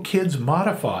who kids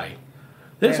modify?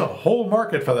 There's a whole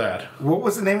market for that. What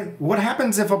was the name? What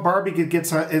happens if a Barbie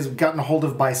is gotten hold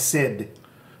of by Sid?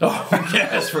 Oh,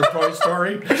 yes, for Toy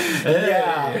Story.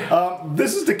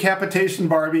 This is Decapitation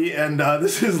Barbie, and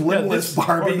this is Limbless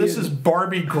Barbie. Or this is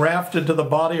Barbie grafted to the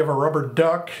body of a rubber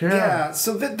duck. Yeah,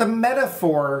 so the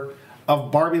metaphor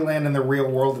of Barbie Land and the real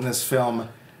world in this film...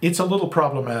 It's a little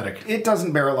problematic. It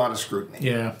doesn't bear a lot of scrutiny.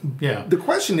 Yeah. The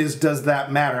question is, does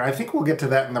that matter? I think we'll get to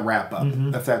that in the wrap-up,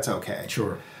 if that's okay.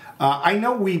 Sure. I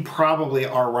know we probably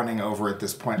are running over at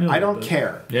this point. I don't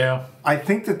care. Yeah. I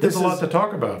think that this There's a lot to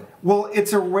talk about. Well,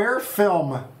 it's a rare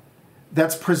film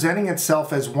that's presenting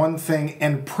itself as one thing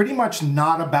and pretty much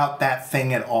not about that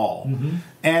thing at all.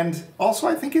 And also,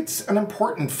 I think it's an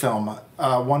important film,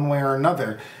 one way or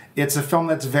another. It's a film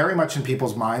that's very much in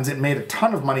people's minds. It made a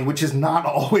ton of money, which is not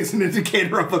always an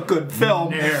indicator of a good film.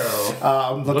 No.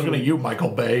 I'm looking at you, Michael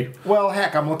Bay. Well,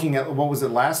 heck, I'm looking at, what was it,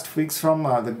 last week's film,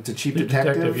 The Cheap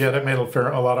Detective? Yeah, that made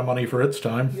a lot of money for its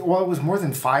time. Well, it was more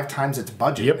than 5 times its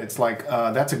budget. Yep. It's like,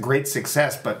 that's a great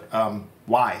success, but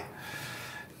why?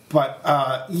 But,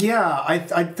 yeah,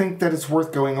 I think that it's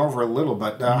worth going over a little.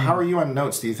 But how are you on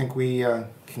notes? Do you think we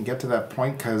can get to that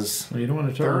point? Because well, you don't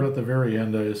want to talk about the very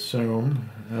end, I assume.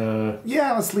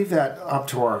 Yeah, let's leave that up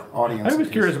to our audience. I was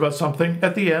curious about something.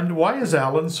 At the end, why is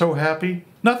Alan so happy?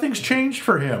 Nothing's changed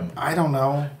for him. I don't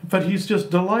know. But he's just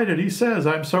delighted. He says,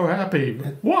 I'm so happy.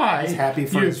 Why? He's happy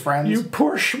for his friends. You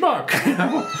poor schmuck. You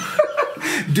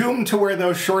know? Doomed to wear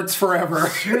those shorts forever.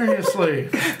 Seriously.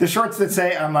 The shorts that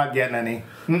say, I'm not getting any.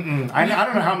 I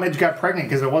don't know how Midge got pregnant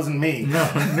because it wasn't me.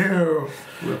 No.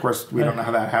 Of course, we don't know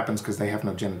how that happens because they have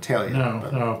no genitalia.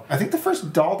 No. I think the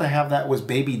first doll to have that was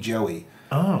Baby Joey.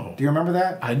 Oh. Do you remember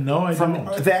that? I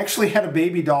don't. They actually had a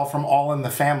baby doll from All in the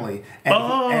Family, and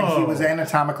he was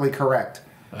anatomically correct.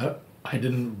 I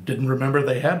didn't remember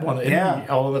they had one. Yeah.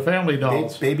 All of the Family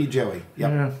dolls. Baby Joey.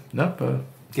 Yep. Yeah. Nope.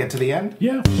 Get to the end?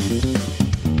 Yeah.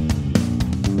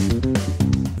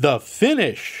 The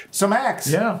finish. So, Max.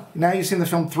 Yeah. Now you've seen the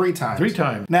film 3 times. 3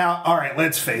 times. Now, all right,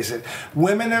 let's face it.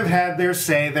 Women have had their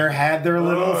say. They had their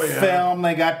little film.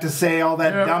 They got to say all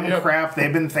that dumb crap.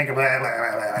 They've been thinking, blah, blah,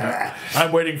 blah, blah.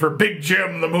 I'm waiting for Big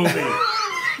Jim, the movie.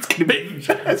 Big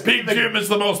Jim is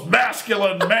the most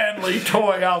masculine, manly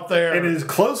toy out there. And his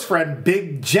close friend,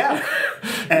 Big Jeff.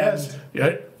 Yes.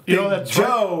 You know, that's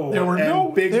Joe.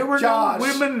 Right. There were Josh. no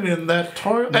women in that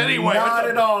toy. Anyway, not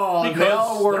at all. They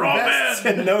all wore vests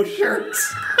and no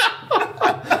shirts.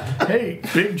 Hey,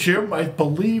 Big Jim, I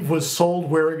believe, was sold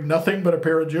wearing nothing but a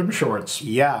pair of gym shorts.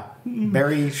 Yeah,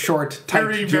 very short,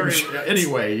 tight gym shorts.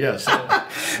 Anyway, yes.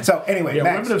 So anyway,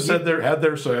 Max, women have had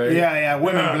their say. Yeah,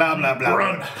 women, blah blah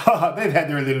blah. They've had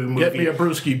their little movie. Get me a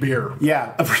brewski-beer.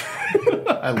 Yeah,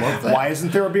 I love that. Why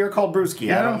isn't there a beer called brewski?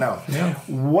 Yeah. I don't know. Yeah.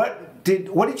 What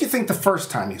did you think the first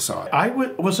time you saw it? I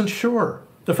wasn't sure.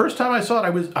 The first time I saw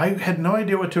it, I had no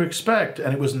idea what to expect,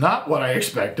 and it was not what I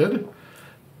expected.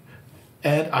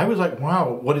 And I was like,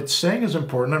 wow, what it's saying is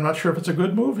important. I'm not sure if it's a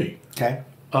good movie. Okay.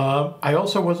 I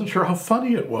also wasn't sure how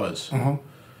funny it was.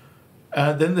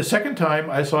 Then the second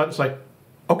time I saw it, it's like,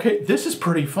 okay, this is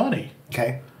pretty funny.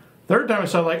 Okay. Third time I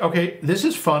saw it, like, okay, this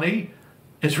is funny.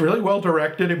 It's really well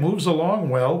directed. It moves along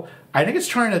well. I think it's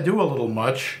trying to do a little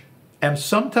much. And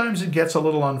sometimes it gets a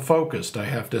little unfocused, I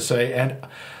have to say. And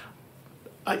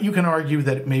you can argue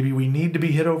that maybe we need to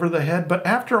be hit over the head, but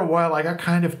after a while I got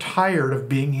kind of tired of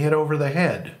being hit over the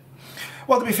head.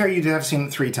 Well, to be fair, you have seen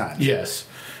it 3 times. Yes.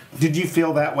 Did you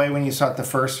feel that way when you saw it the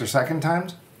first or second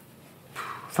times?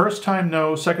 First time,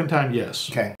 no. Second time, yes.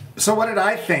 Okay. So what did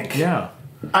I think? Yeah.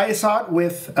 I saw it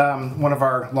with one of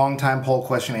our longtime poll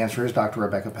question answerers, Dr.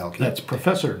 Rebecca Pelkey. That's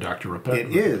Professor Dr. Rebecca.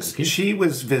 It is. She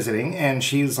was visiting, and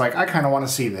she was like, I kind of want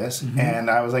to see this. And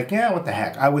I was like, yeah, what the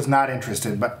heck. I was not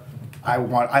interested, but I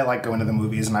like going to the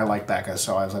movies, and I like Becca,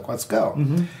 so I was like, let's go.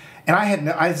 And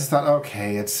I just thought,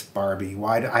 okay, it's Barbie.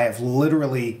 I have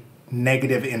literally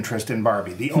negative interest in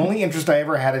Barbie. The only interest I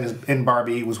ever had in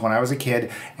Barbie was when I was a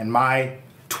kid, and my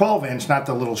 12-inch, not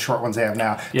the little short ones they have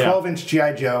now, 12-inch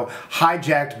G.I. Joe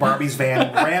hijacked Barbie's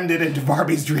van, rammed it into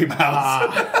Barbie's dream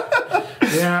house.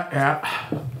 Yeah.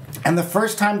 And the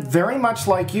first time, very much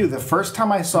like you, the first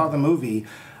time I saw the movie,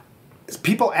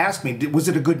 people asked me, was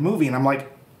it a good movie? And I'm like,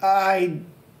 I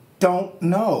don't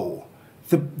know.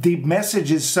 The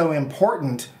message is so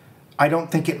important, I don't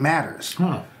think it matters.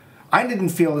 I didn't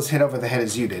feel as hit over the head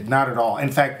as you did, not at all.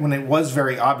 In fact, when it was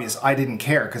very obvious, I didn't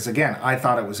care, because again, I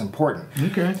thought it was important.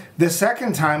 Okay. The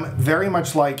second time, very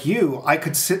much like you, I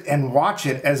could sit and watch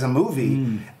it as a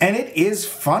movie, and it is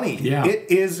funny. Yeah. It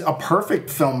is a perfect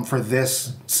film for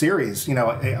this series. You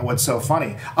know, what's so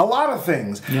funny? A lot of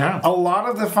things. Yeah. A lot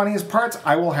of the funniest parts,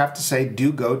 I will have to say,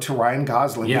 do go to Ryan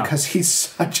Gosling, because he's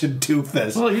such a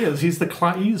doofus. Well, he is. He's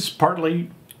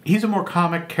a more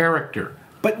comic character.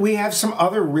 But we have some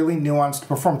other really nuanced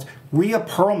performance. Rhea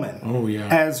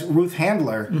Perlman as Ruth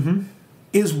Handler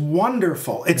is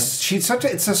wonderful. It's such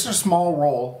a small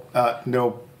role.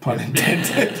 No pun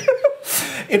intended.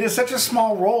 It is such a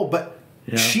small role, but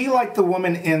Yeah. She, like the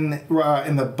woman in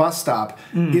the bus stop,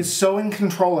 is so in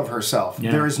control of herself.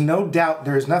 Yeah. There is no doubt.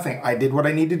 There is nothing. I did what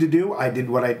I needed to do. I did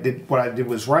what I did. What I did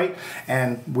was right,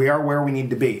 and we are where we need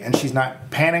to be. And she's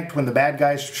not panicked when the bad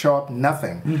guys show up.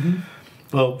 Nothing. Mm-hmm.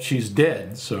 Well, she's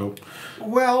dead, so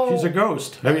well, she's a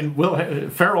ghost. I mean,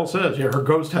 Farrell says her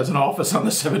ghost has an office on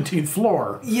the 17th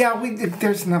floor. Yeah,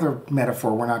 there's another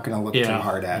metaphor we're not going to look too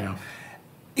hard at. Yeah.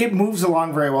 It moves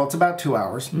along very well. It's about 2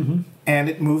 hours, and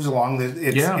it moves along.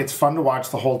 It's fun to watch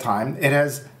the whole time. It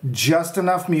has just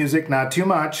enough music, not too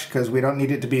much, because we don't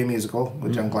need it to be a musical,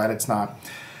 which I'm glad it's not.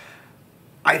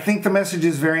 I think the message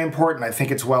is very important. I think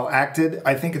it's well acted.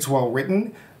 I think it's well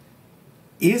written.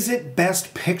 Is it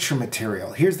best picture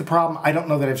material? Here's the problem. I don't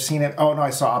know that I've seen it. Oh, no,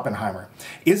 I saw Oppenheimer.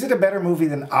 Is it a better movie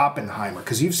than Oppenheimer?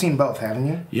 Because you've seen both, haven't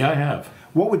you? Yeah, I have.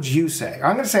 What would you say?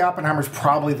 I'm going to say Oppenheimer's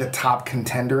probably the top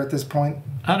contender at this point.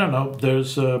 I don't know.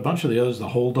 There's a bunch of the others, The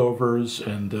Holdovers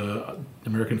and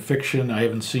American Fiction. I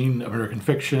haven't seen American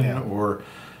Fiction, or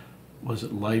was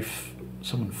it Life?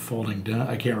 Someone falling down.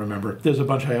 I can't remember. There's a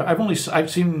bunch. I've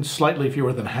seen slightly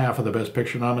fewer than half of the Best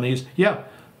Picture nominees. Yeah,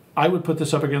 I would put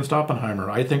this up against Oppenheimer.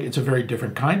 I think it's a very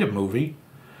different kind of movie.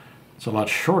 It's a lot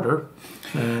shorter.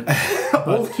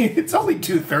 It's only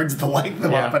 2/3 the length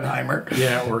of Oppenheimer.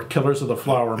 Yeah, or Killers of the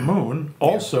Flower Moon.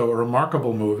 Also a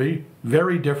remarkable movie.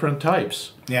 Very different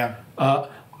types. Yeah.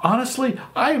 Honestly,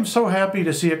 I am so happy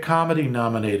to see a comedy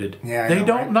nominated. Yeah, they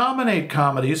don't nominate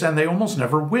comedies, and they almost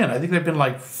never win. I think they've been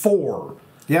like 4.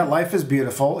 Yeah, Life is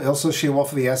Beautiful, Ilse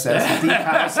She-Wolf of the SS, Deep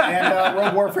House, and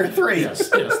World Warfare 3. Yes,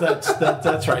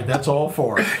 that's right. That's all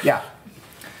 4. Yeah.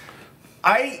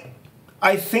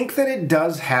 I think that it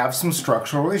does have some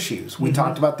structural issues. We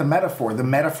talked about the metaphor. The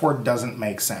metaphor doesn't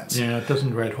make sense. Yeah, it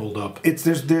doesn't quite hold up.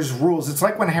 There's rules. It's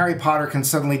like when Harry Potter can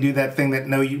suddenly do that thing that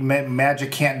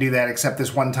magic can't do that except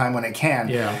this one time when it can.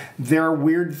 Yeah. There are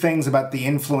weird things about the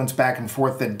influence back and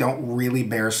forth that don't really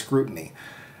bear scrutiny.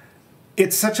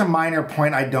 It's such a minor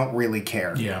point, I don't really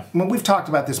care. Yeah. When we've talked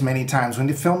about this many times, when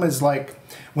the film is like,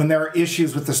 when there are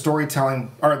issues with the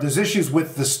storytelling, or there's issues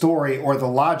with the story or the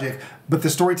logic, but the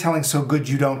storytelling's so good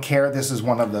you don't care, this is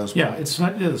one of those Yeah, points. it's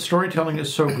not. The storytelling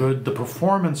is so good. The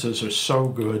performances are so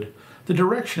good. The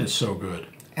direction is so good.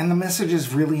 And the message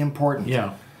is really important.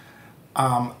 Yeah.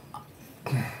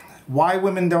 Why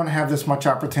women don't have this much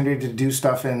opportunity to do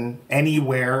stuff in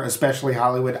anywhere, especially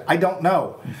Hollywood, I don't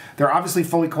know. They're obviously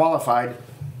fully qualified.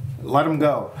 Let them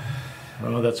go.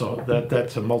 Oh, that's all.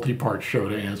 That's a multi-part show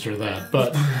to answer that.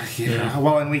 But Yeah.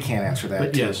 Well, and we can't answer that.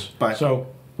 but too. yes. But So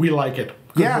we like it.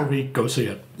 Good Yeah. movie. Go see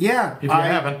it. yeah, If you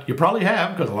haven't, you probably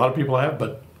have, because a lot of people have.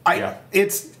 But yeah.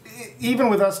 It's even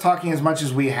with us talking as much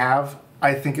as we have,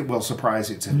 I think it will surprise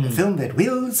you. It's a film that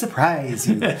will surprise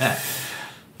you.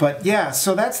 But yeah,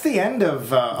 so that's the end of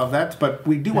that. But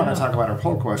we do want to talk about our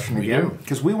poll question again,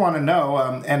 because we want to know,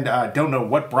 and don't know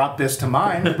what brought this to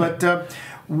mind, but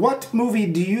what movie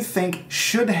do you think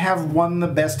should have won the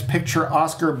Best Picture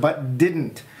Oscar but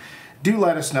didn't? Do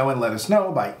let us know, and let us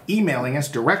know by emailing us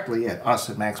directly at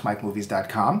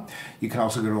us@maxmikemovies.com. You can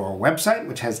also go to our website,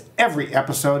 which has every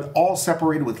episode all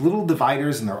separated with little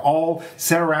dividers, and they're all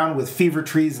set around with fever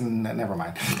trees, and never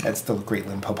mind. That's the Great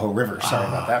Limpopo River. Sorry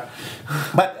about that.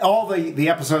 But all the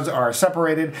episodes are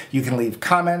separated. You can leave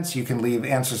comments. You can leave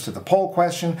answers to the poll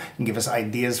question. You can give us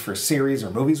ideas for series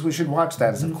or movies we should watch.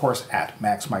 That is, of course, at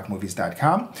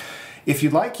maxmikemovies.com. If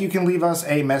you'd like, you can leave us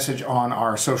a message on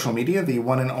our social media, the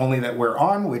one and only that we're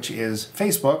on, which is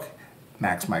Facebook,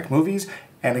 Max Mike Movies.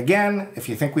 And again, if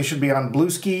you think we should be on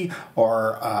Brewski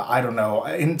or, I don't know,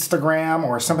 Instagram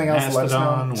or something else, let us know.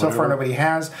 Mastodon, So far, whatever. nobody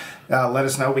has. Let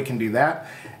us know. We can do that.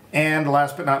 And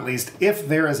last but not least, if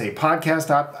there is a podcast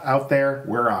out there,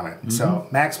 we're on it. So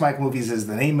Max Mike Movies is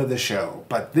the name of the show.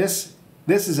 But this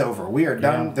is over. We are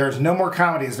done. Yeah. There's no more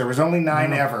comedies. There was only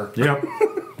 9 ever. Yep.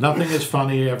 Nothing is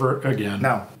funny ever again.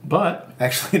 No. But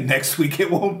Actually, next week it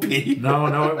won't be. no,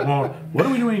 it won't. What are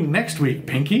we doing next week,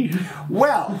 Pinky?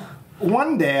 Well,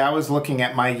 one day I was looking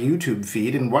at my YouTube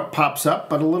feed, and what pops up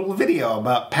but a little video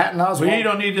about Patton Oswalt. We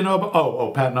don't need to know about.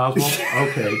 Oh, Patton Oswalt.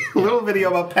 Okay. A little video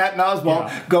about Patton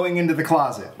Oswalt going into the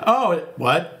closet Oh,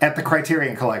 what? at the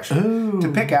Criterion Collection to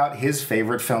pick out his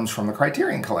favorite films from the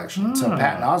Criterion Collection. So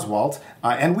Patton Oswalt,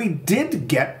 and we did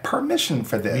get permission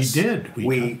for this. We did.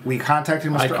 We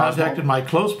contacted Mr. I contacted Oswalt. my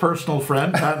close personal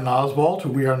friend, Patton Oswalt,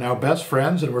 who we are now best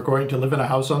friends, and we're going to live in a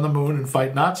house on the moon and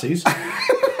fight Nazis.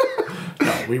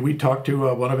 No, we talked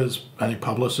to one of his, I think,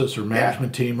 publicists or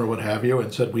management team or what have you,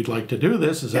 and said, we'd like to do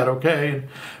this. Is that okay? And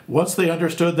once they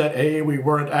understood that, A, we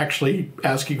weren't actually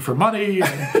asking for money,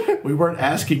 and we weren't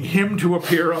asking him to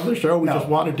appear on the show, we just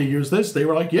wanted to use this, they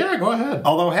were like, yeah, go ahead.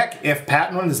 Although, heck, if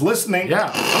Patton is listening,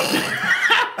 Yeah.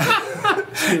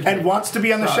 and wants to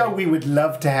be on the show, we would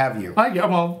love to have you. Yeah,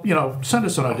 well, send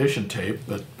us an audition tape,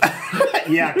 but...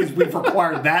 Yeah, because we've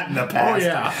required that in the past. Oh,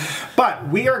 yeah. But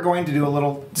we are going to do a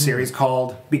little series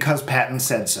called Because Patton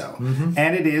Said So.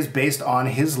 And it is based on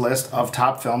his list of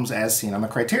top films as seen on the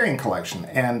Criterion Collection.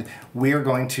 And we are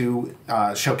going to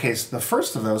showcase the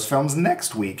first of those films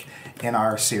next week in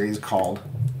our series called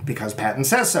Because Patton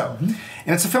Says So. And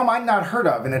it's a film I'd not heard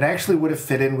of, and it actually would have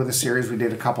fit in with a series we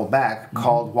did a couple back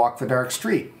called Walk the Dark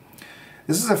Street.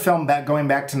 This is a film going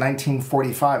back to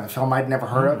 1945, a film I'd never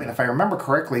heard of, and if I remember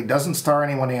correctly, doesn't star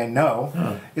anyone I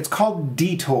know. It's called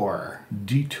Detour.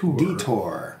 Detour.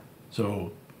 Detour.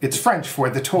 So... It's French for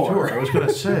the tour. I was going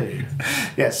to say.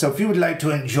 Yes, so if you would like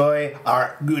to join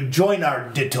our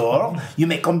detour, you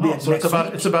may come back next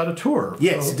week. It's about a tour.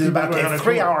 Yes, so it is about a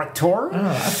 3-hour tour.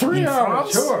 A 3-hour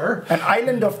tour? An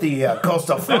island of the coast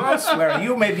of France where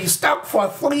you may be stuck for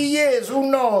 3 years,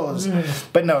 who knows?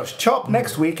 But no, show up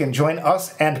next week and join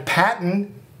us and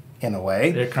Patton, in a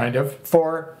way, Yeah, kind of.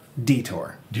 for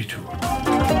Detour. Detour.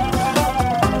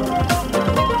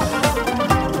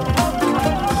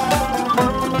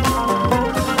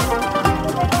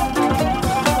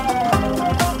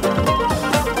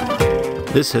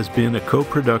 This has been a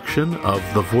co-production of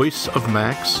The Voice of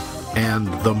Max and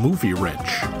The Movie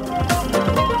Wrench.